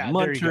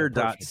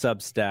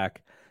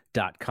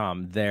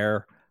 RogerMunter.substack.com.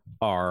 There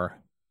are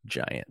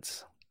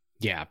Giants.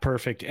 Yeah,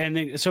 perfect. And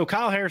then, so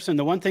Kyle Harrison,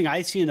 the one thing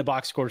I see in the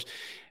box scores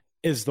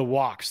is the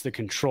walks, the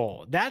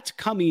control. That's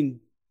coming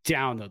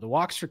down though. The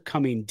walks are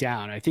coming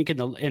down. I think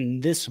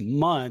in this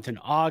month in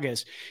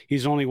August,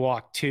 he's only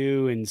walked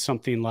 2 in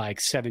something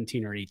like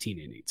 17 or 18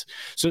 innings.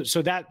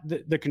 So that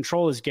the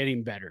control is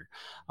getting better.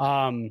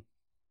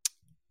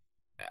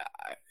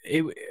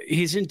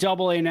 He's in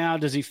AA now.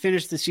 Does he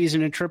finish the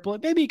season in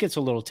AAA? Maybe he gets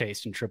a little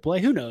taste in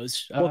AAA. Who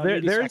knows? Well,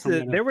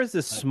 there was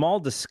this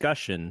small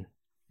discussion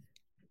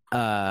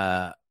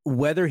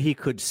whether he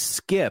could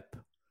skip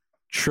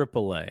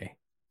AAA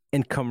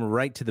and come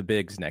right to the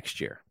bigs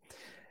next year.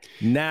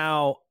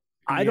 Now,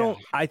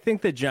 I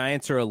think the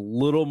Giants are a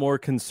little more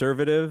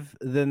conservative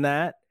than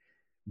that,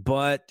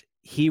 but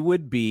he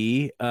would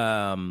be,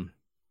 what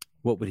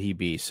would he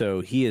be?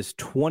 So he is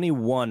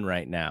 21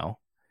 right now.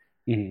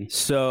 Mm-hmm.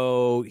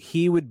 So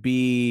he's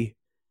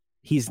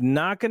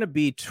not going to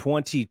be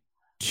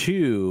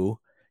 22.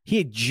 He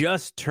had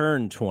just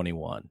turned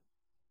 21.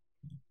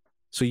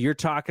 So you're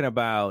talking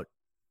about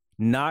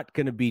not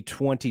going to be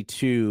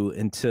 22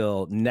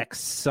 until next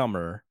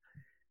summer.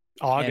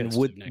 August.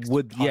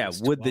 Would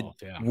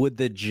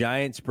the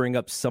Giants bring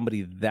up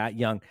somebody that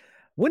young?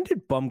 When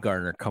did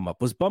Bumgarner come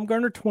up? Was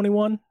Bumgarner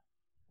 21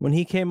 when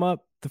he came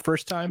up the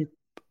first time?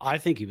 I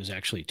think he was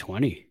actually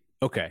 20.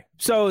 Okay,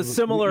 so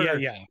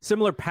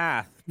similar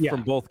path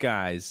from both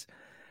guys.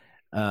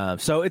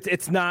 So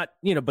it's not,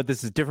 but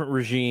this is different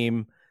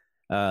regime.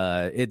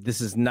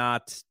 This is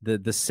not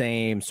the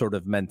same sort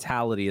of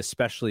mentality,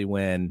 especially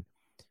when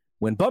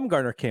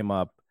Bumgarner came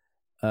up.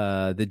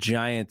 The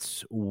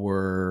Giants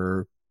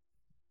were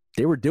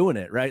doing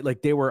it right,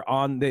 like they were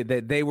on.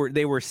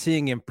 They were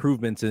seeing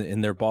improvements in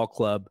their ball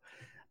club,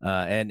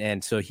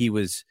 and so he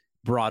was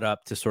brought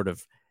up to sort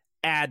of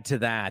add to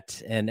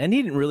that, and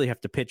he didn't really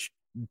have to pitch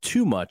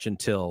too much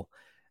until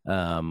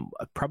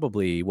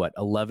probably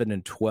 11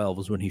 and 12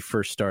 was when he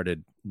first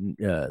started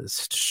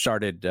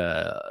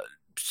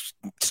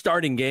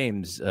starting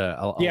games.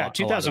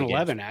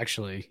 2011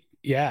 actually.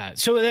 Yeah.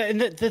 So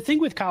the thing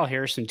with Kyle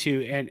Harrison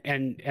too,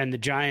 and the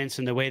Giants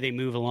and the way they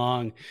move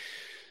along.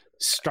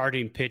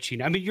 starting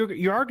pitching. I mean,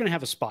 you are going to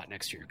have a spot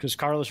next year because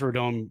Carlos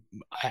Rodon,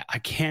 I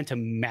can't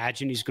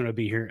imagine he's going to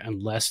be here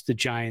unless the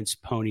Giants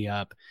pony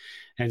up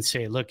and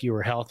say, look, you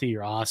were healthy.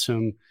 You're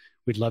awesome.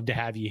 We'd love to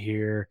have you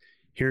here.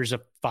 Here's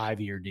a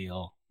 5-year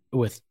deal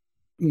with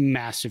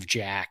massive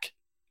jack.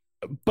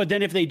 But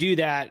then if they do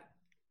that,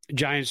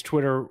 Giants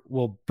Twitter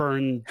will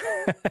burn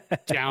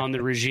down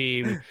the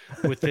regime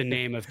with the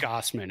name of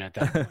Gausman at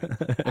that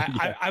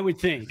point. I would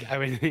think there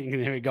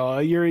we go.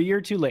 You're a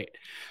year too late.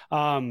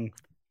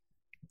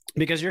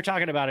 Because you're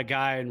talking about a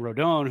guy in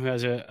Rodon who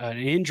has an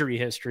injury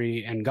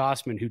history and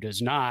Gausman who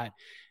does not,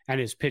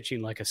 and is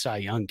pitching like a Cy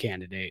Young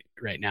candidate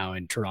right now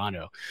in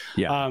Toronto.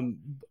 Yeah.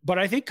 But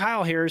I think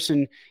Kyle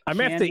Harrison. I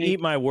may have to eat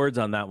my words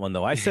on that one,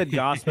 though. I said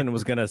Gausman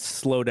was going to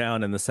slow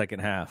down in the second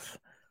half.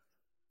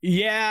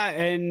 Yeah.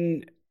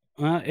 And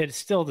it's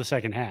still the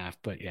second half,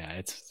 but yeah,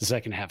 it's the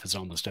second half is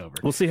almost over.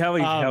 We'll see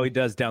how he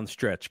does down the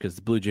stretch because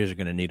the Blue Jays are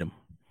going to need him.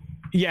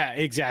 Yeah,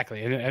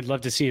 exactly. And I'd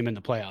love to see him in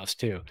the playoffs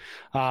too.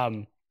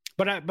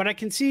 But I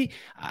can see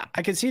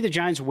the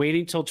Giants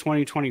waiting till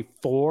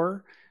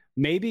 2024.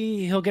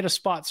 Maybe he'll get a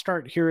spot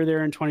start here or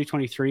there in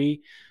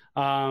 2023.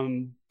 But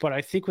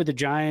I think with the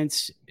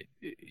Giants,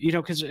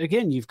 because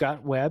again, you've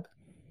got Webb,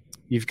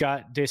 you've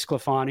got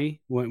DeSclafani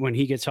when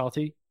he gets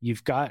healthy,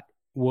 you've got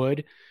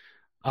Wood.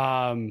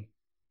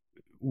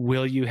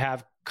 Will you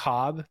have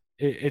Cobb?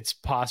 It's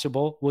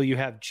possible. Will you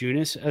have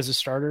Junis as a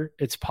starter?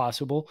 It's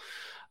possible.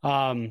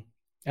 And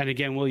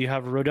again, will you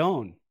have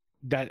Rodon?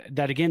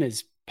 That again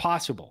is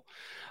possible.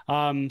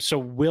 So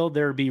will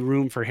there be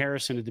room for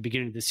Harrison at the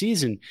beginning of the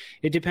season?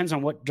 It depends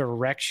on what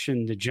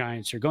direction the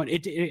Giants are going.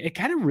 It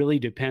kind of really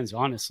depends,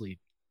 honestly,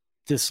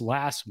 this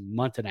last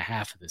month and a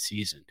half of the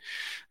season.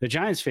 The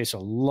Giants face a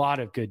lot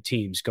of good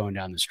teams going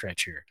down the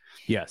stretch here.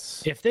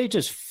 Yes. If they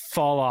just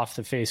fall off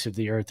the face of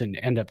the earth and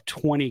end up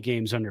 20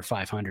 games under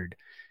 500,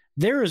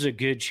 there is a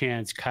good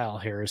chance Kyle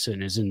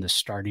Harrison is in the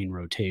starting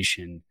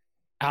rotation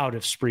out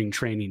of spring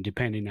training,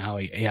 depending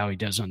on how he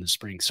does on the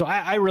spring. So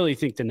I really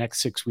think the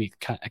next 6 weeks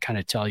kind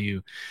of tell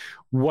you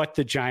what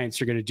the Giants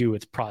are going to do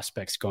with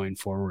prospects going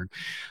forward.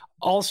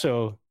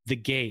 Also, the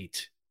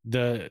gate,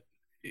 the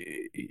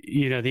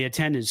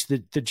attendance,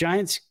 the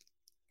Giants,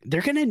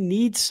 they're going to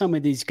need some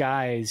of these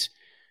guys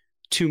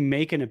to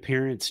make an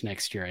appearance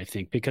next year, I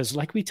think, because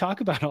like we talk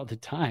about all the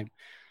time,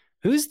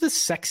 who's the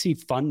sexy,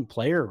 fun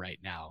player right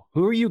now?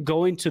 Who are you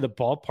going to the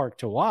ballpark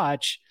to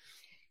watch?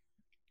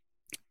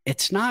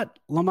 It's not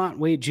Lamont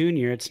Wade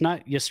Jr. It's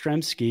not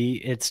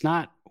Yastrzemski. It's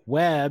not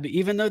Webb,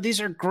 even though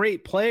these are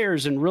great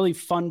players and really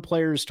fun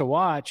players to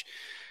watch.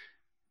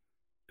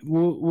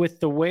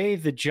 With the way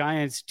the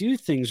Giants do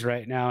things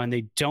right now, and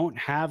they don't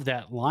have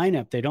that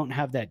lineup, they don't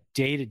have that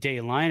day-to-day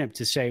lineup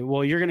to say,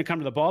 well, you're going to come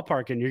to the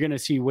ballpark and you're going to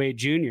see Wade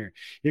Jr.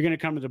 You're going to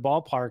come to the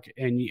ballpark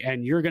and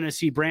you're going to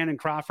see Brandon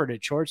Crawford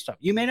at shortstop.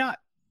 You may not,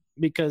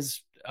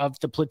 because of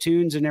the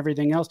platoons and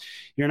everything else.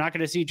 You're not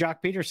going to see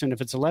Jock Peterson if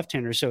it's a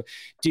left-hander. So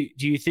do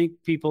you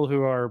think people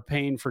who are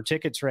paying for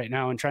tickets right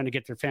now and trying to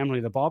get their family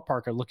to the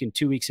ballpark are looking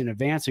 2 weeks in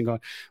advance and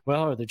going,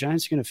 well, are the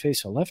Giants going to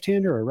face a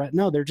left-hander or a right?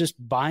 No, they're just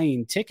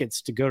buying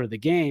tickets to go to the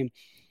game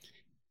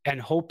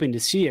and hoping to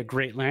see a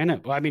great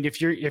lineup. I mean,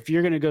 if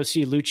you're going to go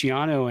see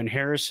Luciano and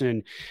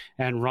Harrison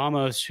and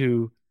Ramos,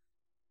 who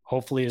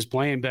hopefully is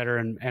playing better,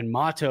 and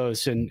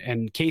Matos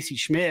and Casey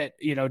Schmidt,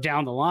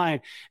 down the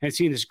line, and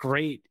seeing this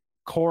great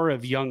core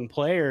of young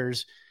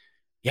players,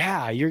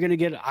 you're going to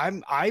get,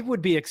 I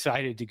would be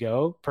excited to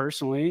go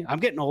personally. I'm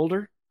getting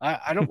older.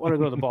 I don't want to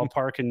go to the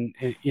ballpark and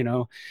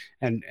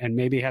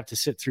maybe have to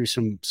sit through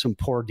some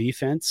poor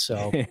defense.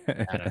 So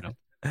I don't know.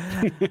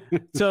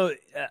 So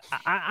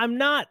I'm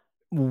not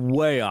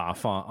way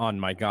off on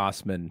my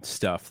Gausman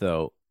stuff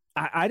though.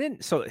 I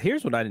didn't. So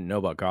here's what I didn't know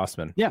about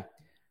Gausman. Yeah.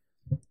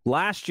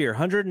 Last year,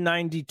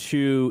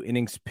 192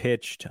 innings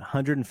pitched,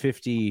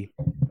 150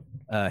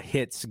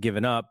 hits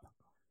given up.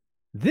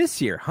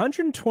 This year,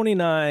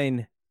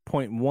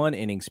 129.1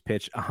 innings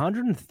pitched,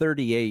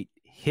 138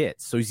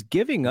 hits. So he's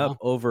giving up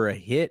over a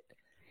hit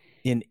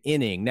an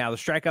inning. Now, the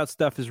strikeout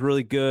stuff is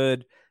really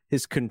good.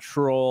 His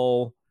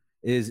control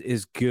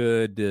is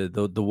good.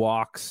 The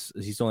walks,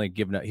 he's only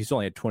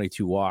had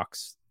 22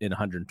 walks in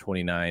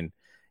 129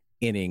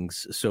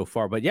 innings so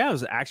far. But yeah, I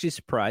was actually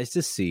surprised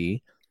to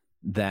see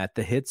that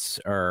the hits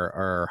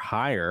are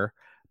higher.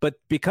 But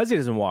because he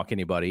doesn't walk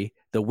anybody,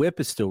 the whip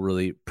is still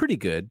really pretty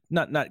good.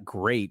 Not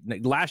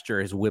great. Last year,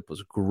 his whip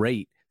was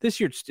great.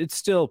 This year, it's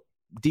still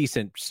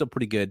decent, still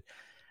pretty good.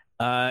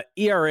 ERA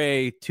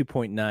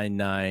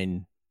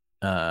 2.99,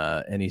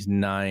 and he's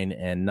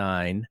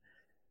 9-9.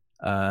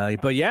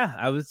 But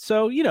yeah,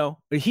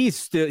 he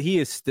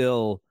is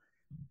still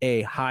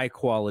a high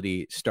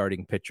quality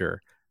starting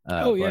pitcher.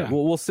 Yeah.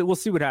 We'll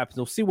see what happens.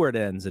 We'll see where it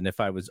ends, and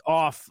if I was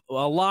off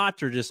a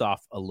lot or just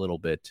off a little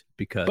bit,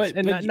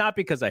 not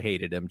because I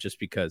hated him, just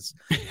because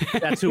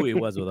that's who he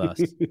was with us.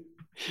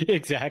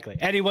 Exactly,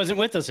 and he wasn't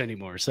with us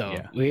anymore, so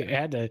we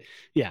had to.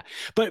 Yeah,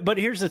 but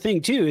here's the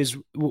thing too: is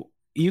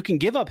you can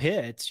give up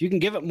hits, you can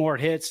give up more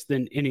hits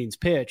than innings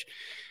pitched.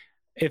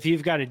 if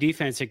you've got a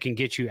defense that can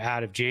get you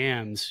out of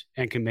jams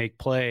and can make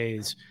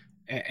plays,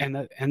 and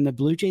the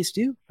Blue Jays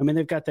do, I mean,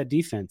 they've got that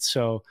defense.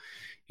 So,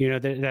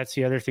 that's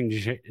the other thing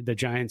the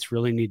Giants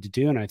really need to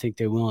do. And I think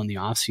they will in the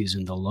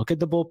offseason. They'll look at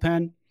the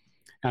bullpen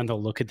and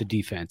they'll look at the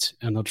defense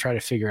and they'll try to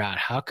figure out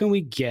how can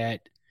we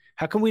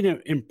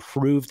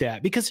improve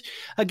that? Because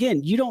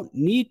again, you don't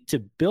need to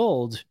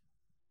build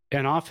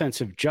an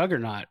offensive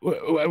juggernaut,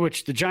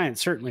 which the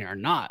Giants certainly are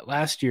not.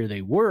 Last year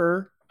they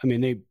were. I mean,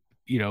 they,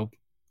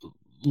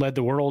 led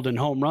the world in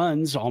home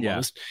runs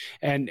almost,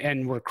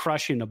 and were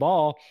crushing the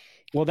ball.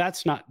 Well,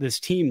 that's not this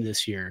team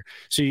this year.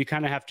 So you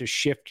kind of have to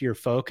shift your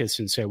focus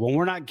and say, well,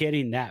 we're not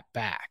getting that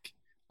back.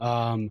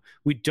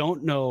 We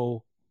don't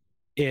know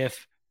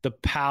if the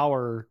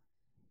power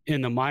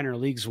in the minor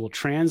leagues will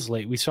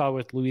translate. We saw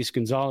with Luis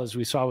Gonzalez,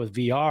 we saw with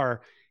VR.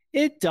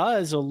 It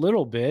does a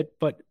little bit,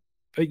 but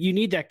you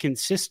need that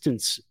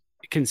consistency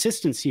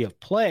of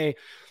play.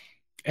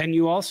 And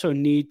you also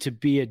need to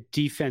be a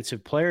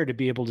defensive player to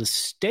be able to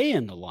stay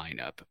in the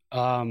lineup.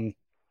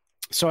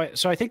 So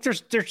I think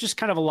there's just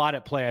kind of a lot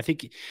at play. I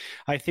think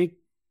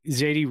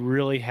Zadie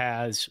really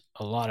has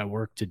a lot of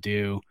work to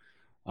do.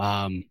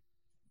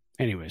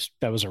 Anyways,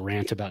 that was a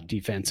rant about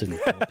defense and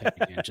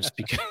again, just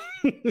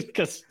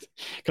because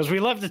we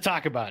love to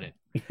talk about it.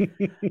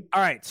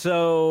 All right,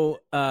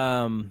 so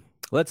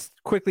let's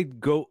quickly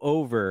go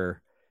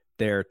over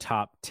their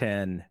top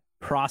 10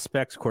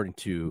 prospects according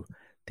to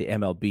the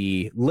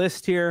MLB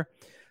list here.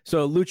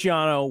 So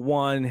Luciano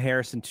 1,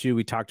 Harrison 2.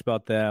 We talked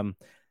about them.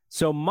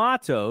 So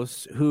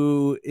Matos,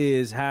 who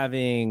is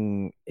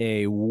having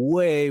a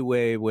way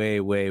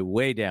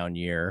down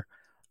year,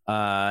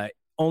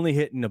 only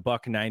hitting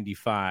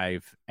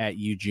 $195 at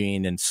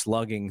Eugene and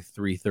slugging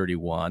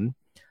 .331.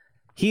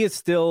 He is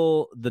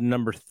still the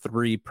number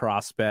 3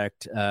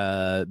 prospect.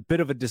 Bit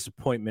of a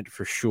disappointment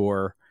for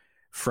sure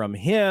from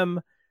him,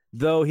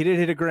 though he did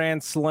hit a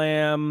grand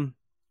slam.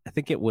 I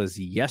think it was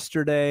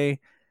yesterday,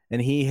 and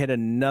he hit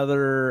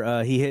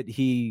another.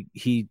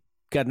 He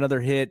got another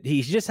hit.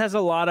 He just has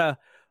a lot of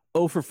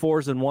 0 for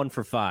 4s and 1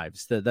 for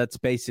 5s. That's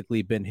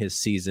basically been his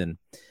season.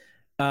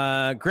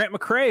 Grant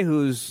McCray,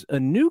 who's a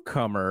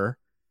newcomer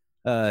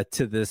to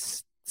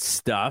this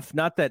stuff.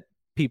 Not that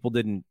people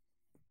didn't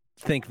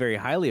think very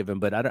highly of him,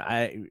 but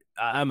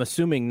I'm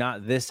assuming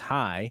not this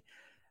high.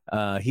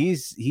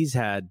 He's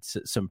had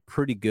some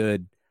pretty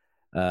good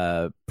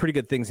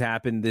things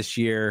happen this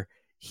year.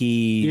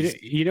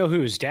 You know who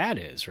his dad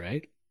is,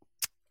 right?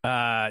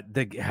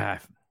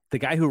 The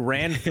guy who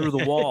ran through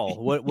the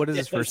wall. What is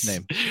his first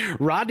name?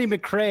 Rodney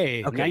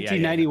McCray, okay,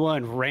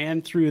 1991,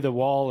 ran through the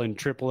wall in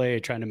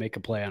AAA trying to make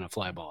a play on a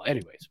fly ball.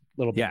 Anyways, a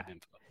little bit of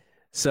info.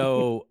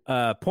 So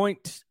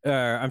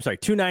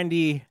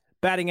 290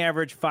 batting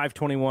average,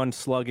 521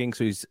 slugging.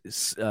 So he's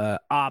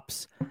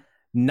ops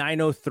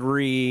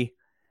 903.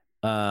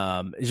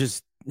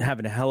 Just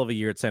having a hell of a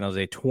year at San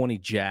Jose. 20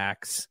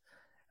 jacks.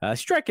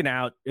 Striking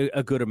out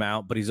a good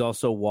amount, but he's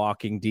also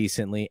walking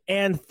decently,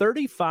 and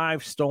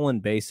 35 stolen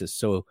bases.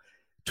 So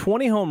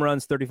 20 home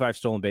runs, 35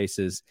 stolen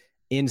bases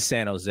in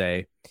San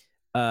Jose.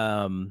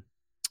 The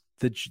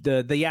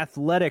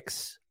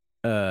Athletics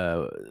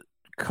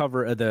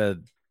cover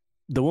the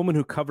woman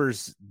who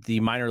covers the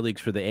minor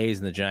leagues for the A's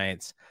and the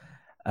Giants.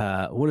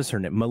 What is her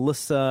name?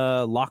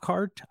 Melissa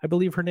Lockhart, I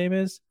believe her name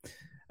is.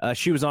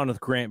 She was on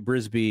with Grant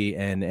Brisbee,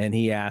 and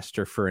he asked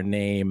her for a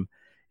name.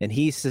 And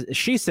she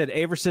said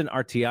Averson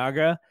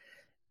Arteaga,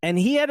 and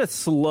he had a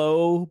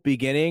slow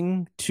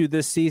beginning to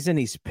this season.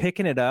 He's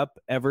picking it up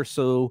ever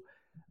so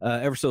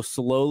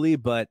slowly,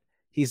 but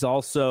he's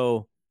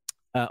also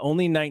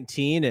only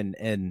 19.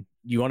 And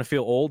you want to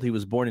feel old? He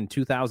was born in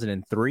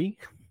 2003.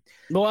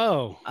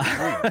 Whoa!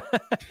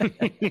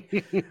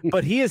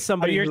 But he is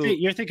somebody.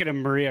 You're thinking of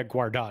Maria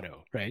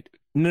Guardado, right?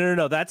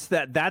 No. That's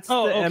the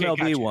MLB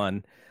gotcha.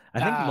 one. I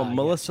think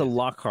Melissa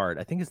Lockhart.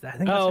 I think that's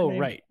her name.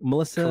 Right.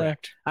 Melissa.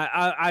 Correct.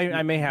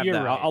 I may have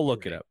that. Right. I'll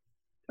look it up.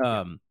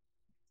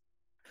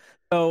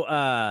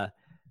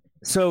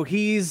 So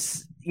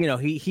he's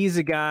he's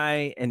a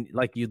guy, and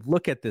like you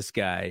look at this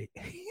guy,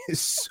 he is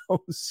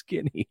so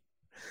skinny,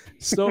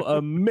 so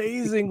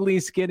amazingly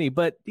skinny,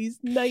 but he's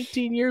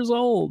 19 years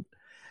old.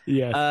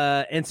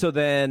 Yeah. And so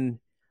then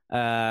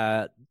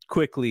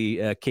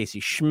quickly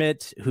Casey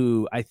Schmidt,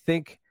 who I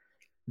think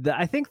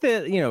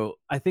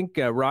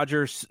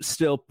Roger's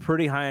still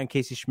pretty high on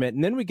Casey Schmidt.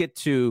 And then we get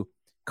to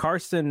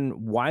Carson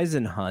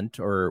Wisenhunt,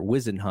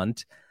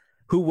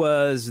 who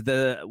was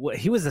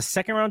the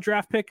second round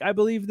draft pick, I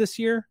believe, this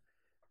year.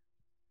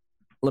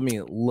 Let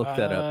me look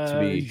that up to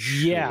be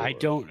sure. Yeah, I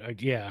don't.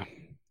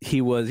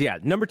 He was,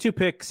 number 2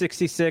 pick,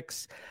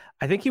 66.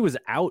 I think he was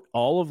out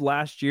all of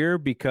last year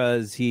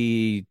because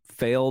he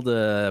failed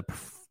a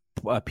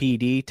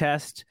PD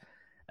test.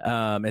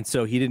 And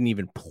so he didn't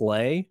even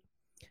play.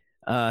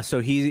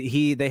 So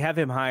they have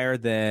him higher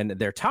than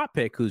their top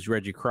pick, who's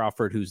Reggie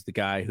Crawford, who's the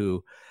guy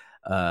who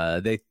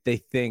they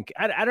think,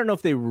 I don't know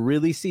if they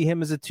really see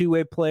him as a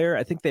two-way player.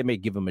 I think they may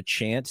give him a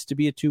chance to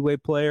be a two-way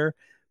player,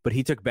 but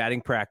he took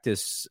batting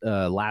practice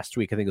last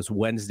week. I think it was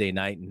Wednesday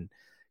night and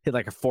hit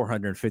like a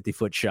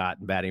 450-foot shot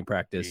in batting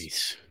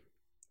practice.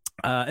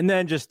 And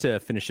then just to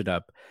finish it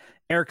up,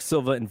 Eric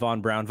Silva and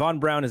Von Brown. Von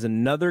Brown is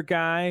another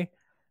guy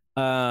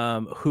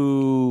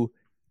who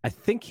I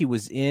think he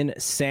was in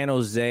San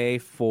Jose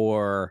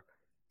for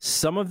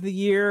some of the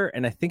year,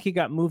 and I think he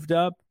got moved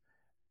up.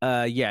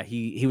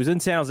 He was in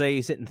San Jose.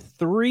 He's hitting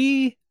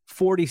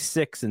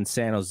 346 in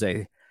San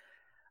Jose.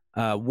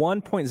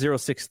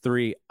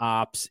 1.063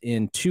 ops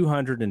in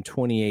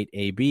 228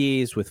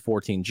 ABs with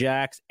 14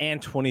 jacks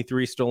and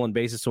 23 stolen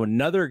bases. So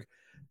another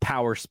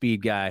power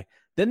speed guy.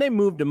 Then they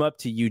moved him up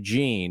to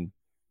Eugene.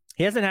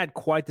 He hasn't had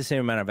quite the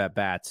same amount of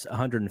at-bats,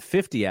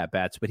 150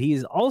 at-bats, but he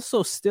is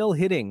also still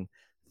hitting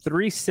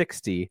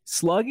 360,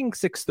 slugging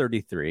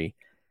 633,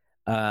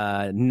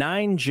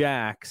 9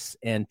 jacks,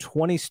 and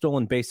 20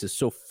 stolen bases.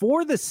 So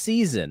for the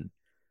season,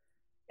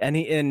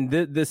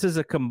 this is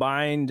a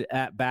combined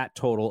at-bat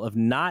total of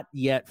not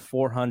yet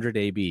 400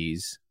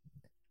 ABs.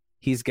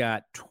 He's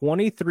got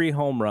 23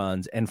 home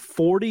runs and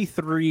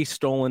 43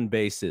 stolen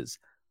bases.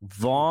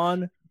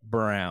 Von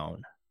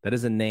Brown. That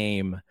is a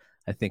name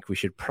I think we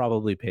should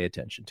probably pay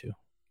attention to.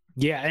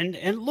 Yeah,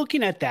 and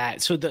looking at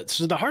that, so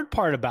the hard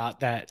part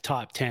about that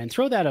top 10,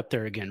 throw that up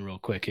there again real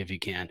quick if you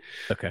can.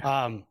 Okay.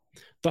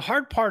 The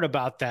hard part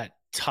about that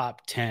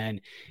top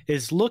 10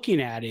 is looking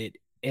at it,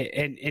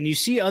 and you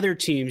see other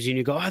teams, and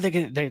you go, they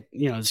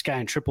this guy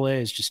in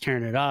AAA is just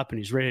tearing it up, and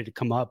he's ready to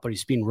come up, but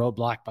he's being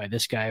roadblocked by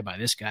this guy,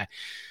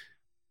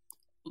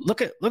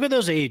 Look at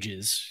those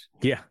ages.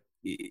 Yeah,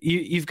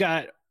 you've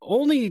got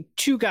only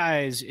 2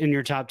 guys in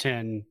your top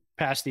 10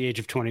 past the age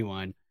of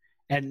 21,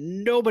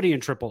 and nobody in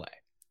AAA.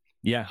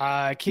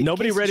 Yeah,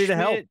 nobody ready to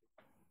help.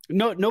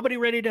 No, nobody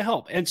ready to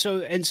help. And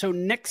so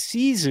next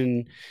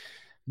season,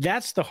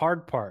 that's the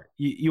hard part.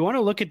 You want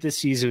to look at this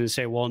season and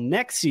say, well,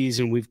 next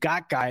season we've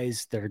got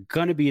guys that are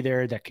going to be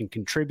there that can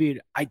contribute.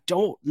 I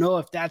don't know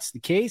if that's the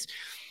case.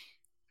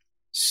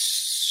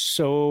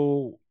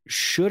 So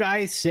should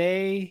I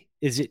say,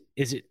 is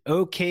it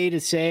okay to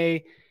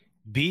say,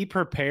 be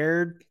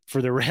prepared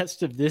for the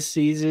rest of this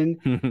season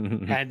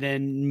and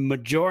then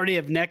majority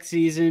of next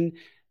season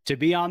to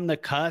be on the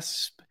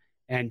cusp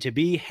and to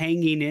be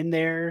hanging in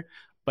there,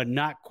 but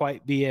not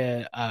quite be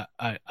a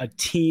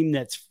team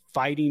that's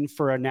fighting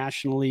for a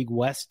National League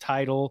West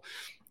title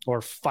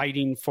or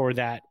fighting for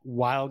that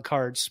wild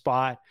card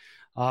spot?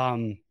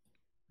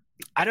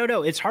 I don't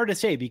know. It's hard to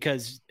say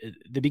because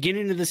the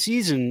beginning of the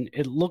season,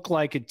 it looked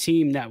like a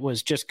team that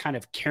was just kind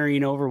of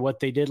carrying over what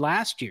they did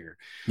last year.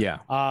 Yeah.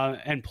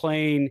 And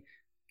playing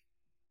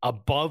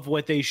above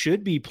what they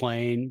should be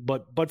playing,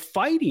 but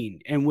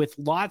fighting and with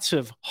lots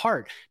of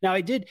heart. Now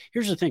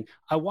here's the thing.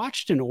 I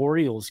watched an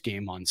Orioles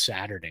game on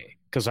Saturday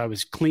because I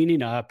was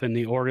cleaning up and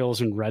the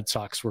Orioles and Red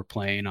Sox were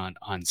playing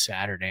on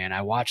Saturday. And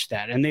I watched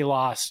that and they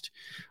lost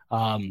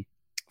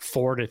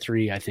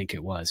 4-3, I think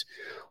it was.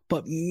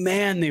 But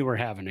man, they were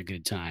having a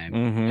good time.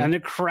 Mm-hmm. And the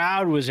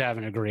crowd was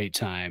having a great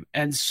time.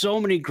 And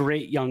so many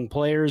great young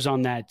players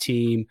on that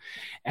team.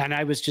 And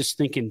I was just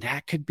thinking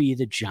that could be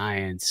the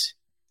Giants,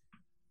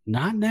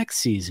 not next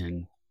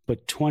season,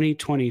 but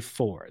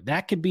 2024.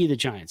 That could be the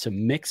Giants, a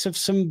mix of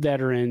some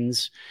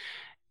veterans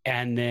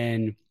and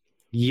then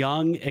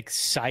young,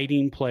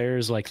 exciting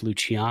players like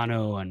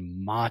Luciano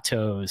and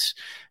Matos,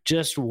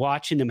 just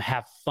watching them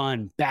have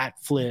fun, bat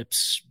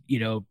flips,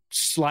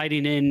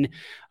 sliding in.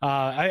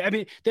 I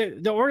mean,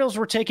 the Orioles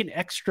were taking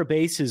extra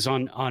bases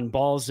on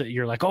balls that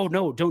you're like, oh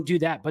no, don't do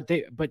that. But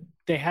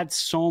they had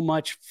so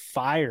much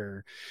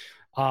fire,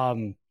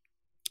 and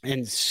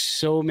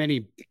so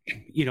many,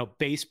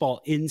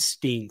 baseball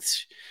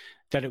instincts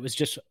that it was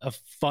just a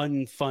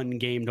fun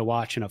game to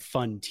watch and a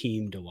fun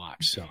team to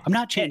watch. So I'm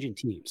not changing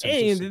teams.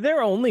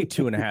 They're only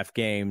 2.5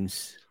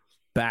 games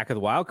back of the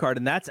wild card,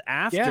 and that's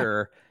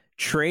after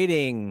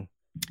trading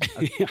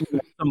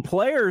some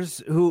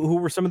players who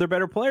were some of their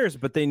better players,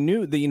 but they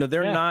knew that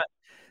they're not.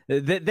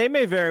 They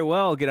may very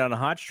well get on a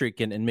hot streak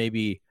and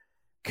maybe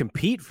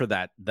compete for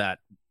that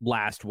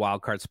last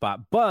wild card spot.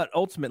 But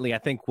ultimately, I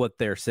think what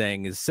they're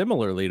saying is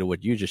similarly to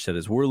what you just said: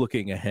 is we're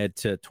looking ahead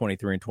to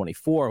 23 and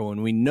 24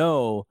 when we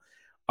know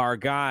our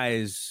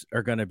guys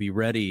are going to be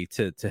ready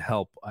to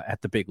help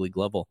at the big league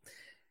level.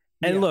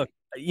 And look,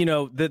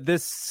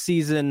 this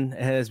season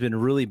has been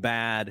really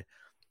bad.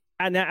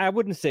 And I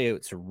wouldn't say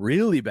it's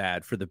really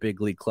bad for the big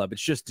league club.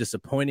 It's just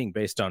disappointing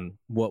based on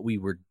what we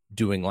were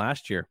doing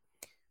last year.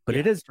 But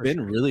it has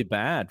been really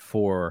bad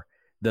for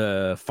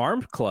the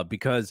farm club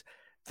because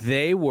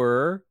they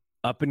were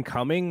up and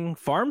coming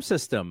farm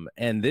system.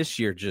 And this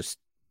year, just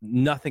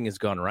nothing has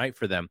gone right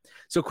for them.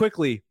 So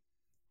quickly,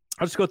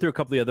 I'll just go through a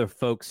couple of other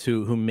folks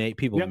who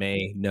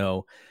may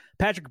know.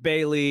 Patrick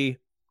Bailey,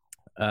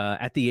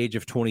 at the age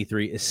of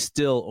 23, is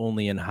still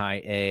only in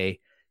high A.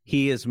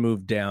 He has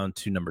moved down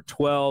to number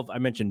 12. I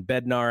mentioned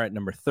Bednar at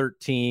number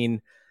 13.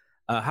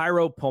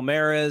 Jairo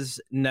Palmeras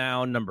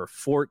now number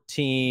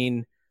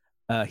 14.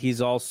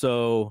 He's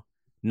also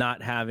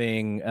not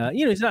having,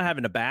 he's not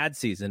having a bad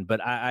season,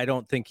 but I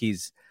don't think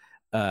he's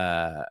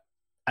having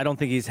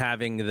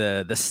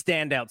the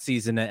standout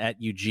season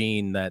at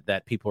Eugene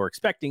that people are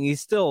expecting.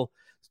 He's still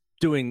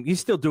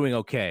still doing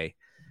okay.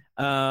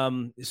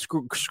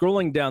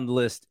 Scrolling down the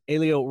list,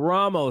 Elio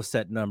Ramos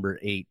at number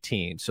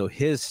 18. So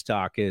his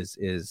stock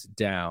is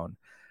down.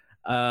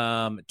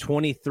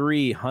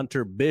 23,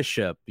 Hunter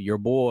Bishop, your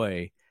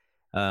boy.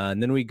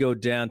 And then we go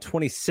down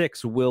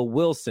 26, Will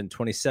Wilson,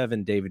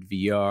 27, David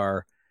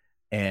VR.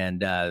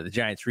 And the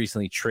Giants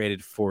recently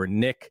traded for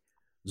Nick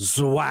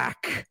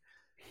Zwack.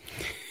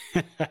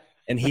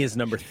 And he is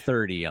number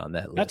 30 on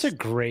that list. That's a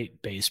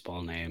great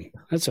baseball name.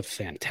 That's a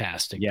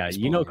fantastic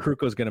name.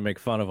 Kruko's going to make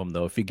fun of him,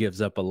 though, if he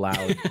gives up a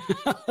loud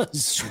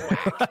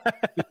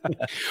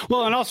Zwack.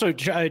 Well, and also,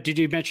 did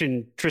you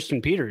mention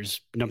Tristan Peters,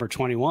 number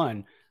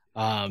 21?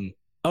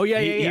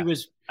 He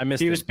was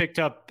picked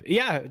up.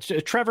 Yeah,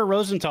 Trevor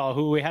Rosenthal,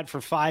 who we had for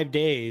 5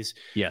 days.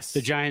 Yes,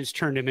 the Giants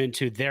turned him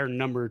into their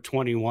number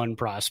 21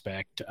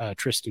 prospect,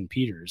 Tristan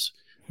Peters.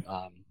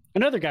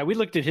 Another guy. We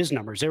looked at his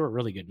numbers; they were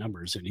really good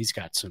numbers, and he's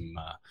got some.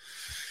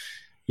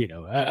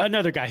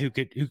 Another guy who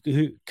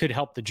could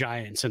help the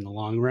Giants in the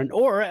long run,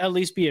 or at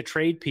least be a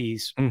trade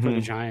piece for the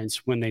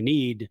Giants when they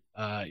need,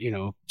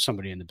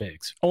 somebody in the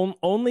bigs.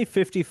 Only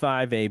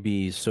 55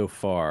 ABs so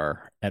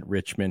far at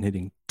Richmond,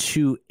 hitting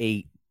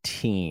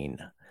 218.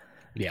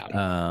 Yeah.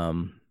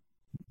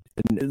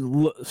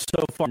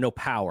 So far, no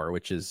power,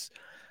 which is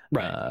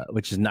right.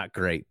 Which is not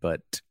great, but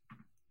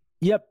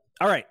yep.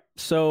 All right.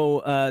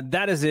 So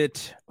that is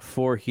it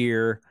for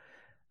here.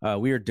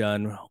 We are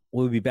done.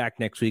 We'll be back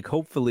next week.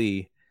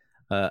 Hopefully,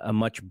 a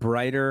much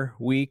brighter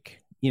week.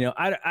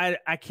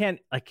 I can't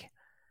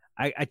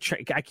I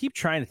keep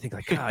trying to think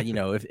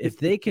if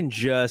they can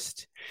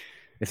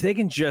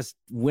just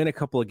win a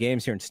couple of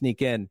games here and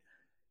sneak in.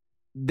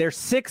 They're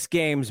 6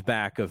 games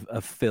back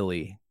of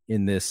Philly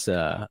in this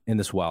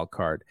wild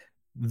card,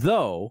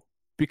 though,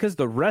 because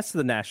the rest of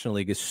the National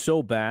League is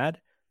so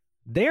bad,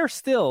 they are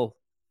still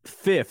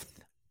 5th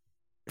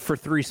for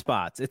 3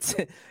 spots.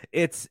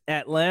 It's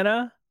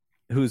Atlanta,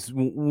 who's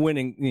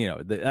winning.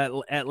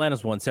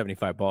 Atlanta's won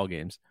 75 ball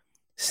games.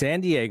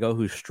 San Diego,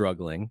 who's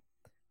struggling,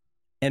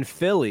 and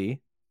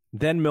Philly,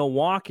 then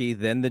Milwaukee,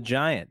 then the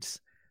Giants,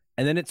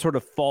 and then it sort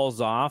of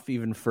falls off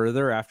even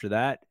further after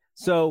that.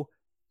 So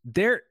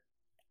they're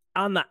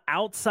on the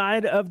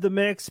outside of the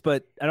mix,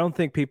 but I don't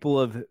think people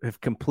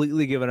have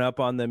completely given up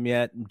on them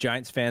yet.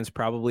 Giants fans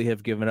probably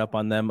have given up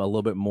on them a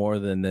little bit more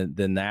than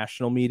the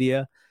national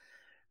media.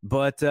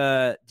 But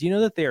do you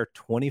know that they are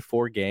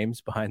 24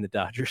 games behind the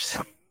Dodgers?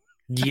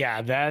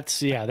 Yeah,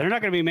 they're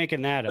not going to be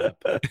making that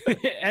up.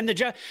 And the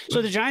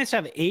Giants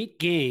have 8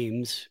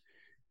 games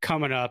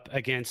coming up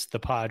against the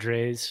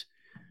Padres,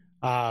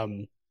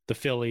 the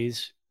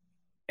Phillies,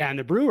 and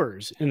the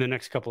Brewers in the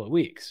next couple of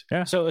weeks.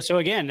 Yeah. So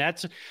again,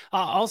 that's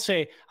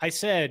I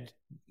said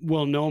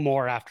we'll know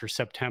more after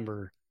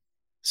September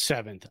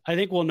 7th. I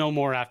think we'll know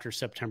more after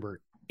September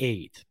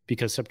 8th,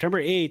 because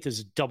September 8th is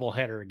a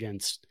doubleheader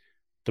against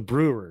the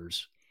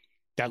Brewers.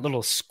 That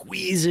little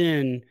squeeze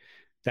in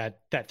that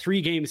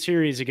 3-game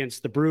series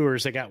against the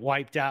Brewers that got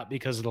wiped out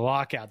because of the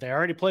lockout. They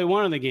already played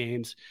one of the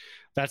games.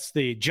 That's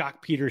the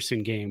Jock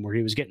Peterson game where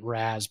he was getting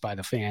razzed by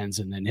the fans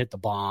and then hit the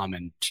bomb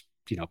and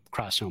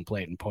crossed home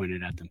plate and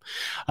pointed at them.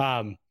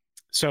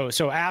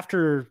 So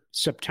after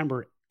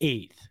September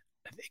 8th,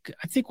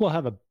 I think we'll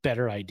have a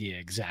better idea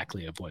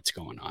exactly of what's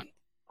going on.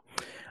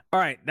 All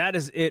right, that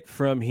is it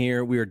from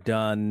here. We are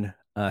done.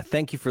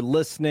 Thank you for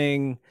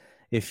listening.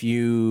 If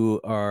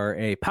you are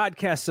a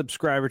podcast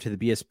subscriber to the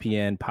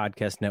BSPN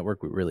Podcast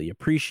Network, we really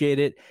appreciate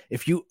it.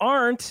 If you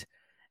aren't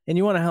and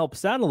you want to help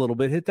us out a little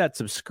bit, hit that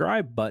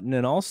subscribe button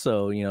and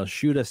also,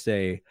 shoot us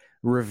a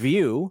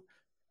review.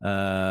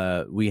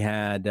 We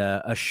had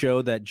a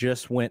show that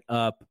just went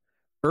up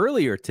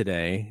earlier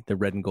today, the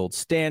Red and Gold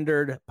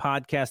Standard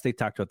podcast. They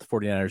talked about the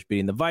 49ers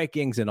beating the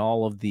Vikings and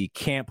all of the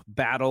camp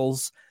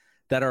battles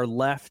that are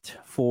left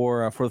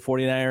for the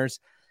 49ers.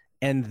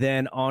 And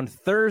then on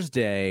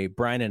Thursday,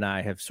 Brian and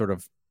I have sort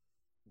of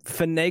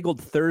finagled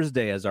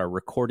Thursday as our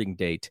recording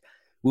date.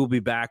 We'll be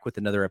back with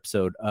another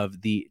episode of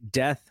the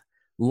Death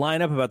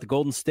Lineup about the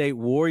Golden State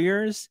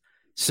Warriors.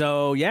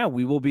 So, yeah,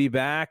 we will be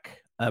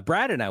back.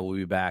 Brad and I will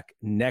be back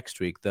next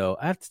week, though.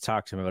 I have to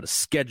talk to him about a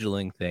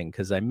scheduling thing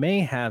because I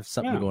may have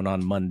something going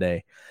on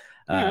Monday.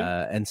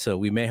 And so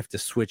we may have to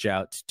switch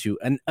out to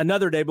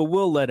another day, but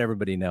we'll let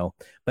everybody know.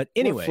 But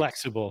anyway,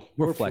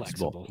 we're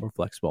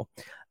flexible.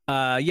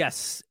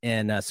 Yes.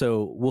 And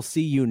so we'll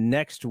see you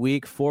next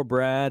week. For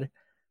Brad,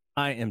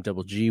 I am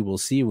Double G. We'll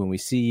see you when we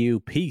see you.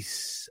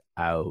 Peace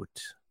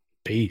out.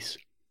 Peace.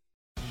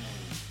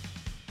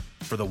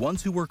 For the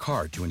ones who work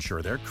hard to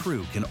ensure their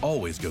crew can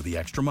always go the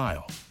extra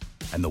mile,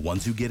 and the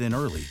ones who get in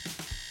early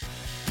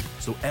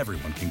so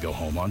everyone can go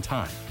home on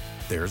time,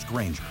 there's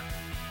Grainger,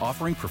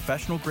 offering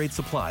professional-grade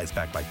supplies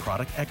backed by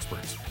product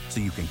experts so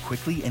you can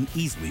quickly and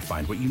easily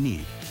find what you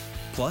need.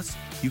 Plus,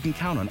 you can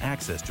count on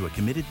access to a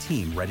committed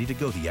team ready to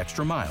go the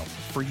extra mile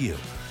for you.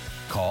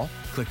 Call,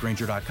 click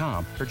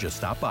Grainger.com, or just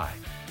stop by.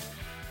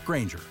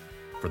 Grainger,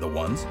 for the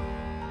ones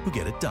who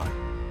get it done.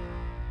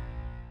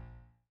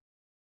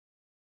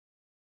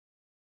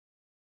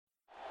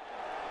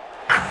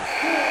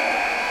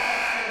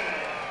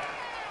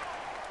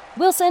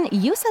 Wilson,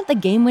 you sent the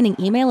game-winning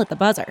email at the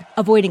buzzer,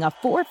 avoiding a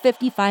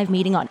 4:55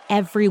 meeting on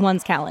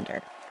everyone's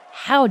calendar.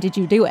 How did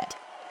you do it?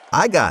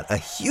 I got a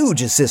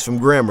huge assist from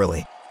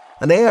Grammarly,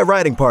 an AI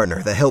writing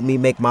partner that helped me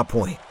make my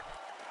point.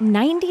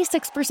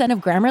 96% of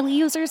Grammarly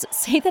users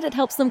say that it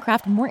helps them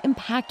craft more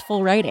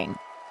impactful writing.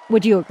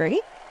 Would you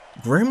agree?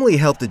 Grammarly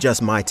helped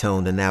adjust my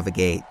tone to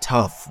navigate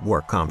tough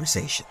work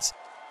conversations.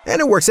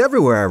 And it works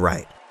everywhere I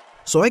write,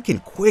 so I can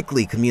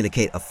quickly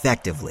communicate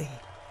effectively.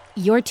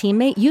 Your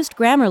teammate used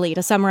Grammarly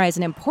to summarize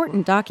an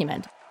important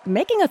document,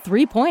 making a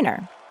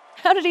 3-pointer.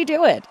 How did he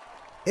do it?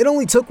 It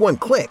only took one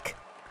click.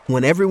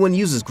 When everyone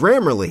uses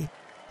Grammarly,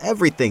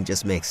 everything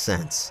just makes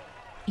sense.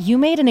 You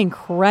made an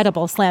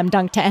incredible slam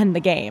dunk to end the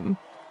game.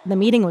 The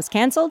meeting was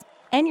canceled,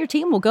 and your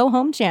team will go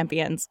home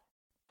champions.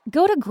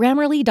 Go to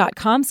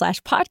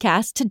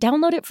Grammarly.com/podcast to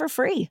download it for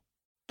free.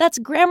 That's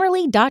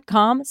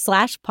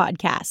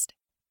Grammarly.com/podcast.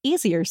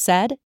 Easier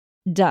said,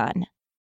 done.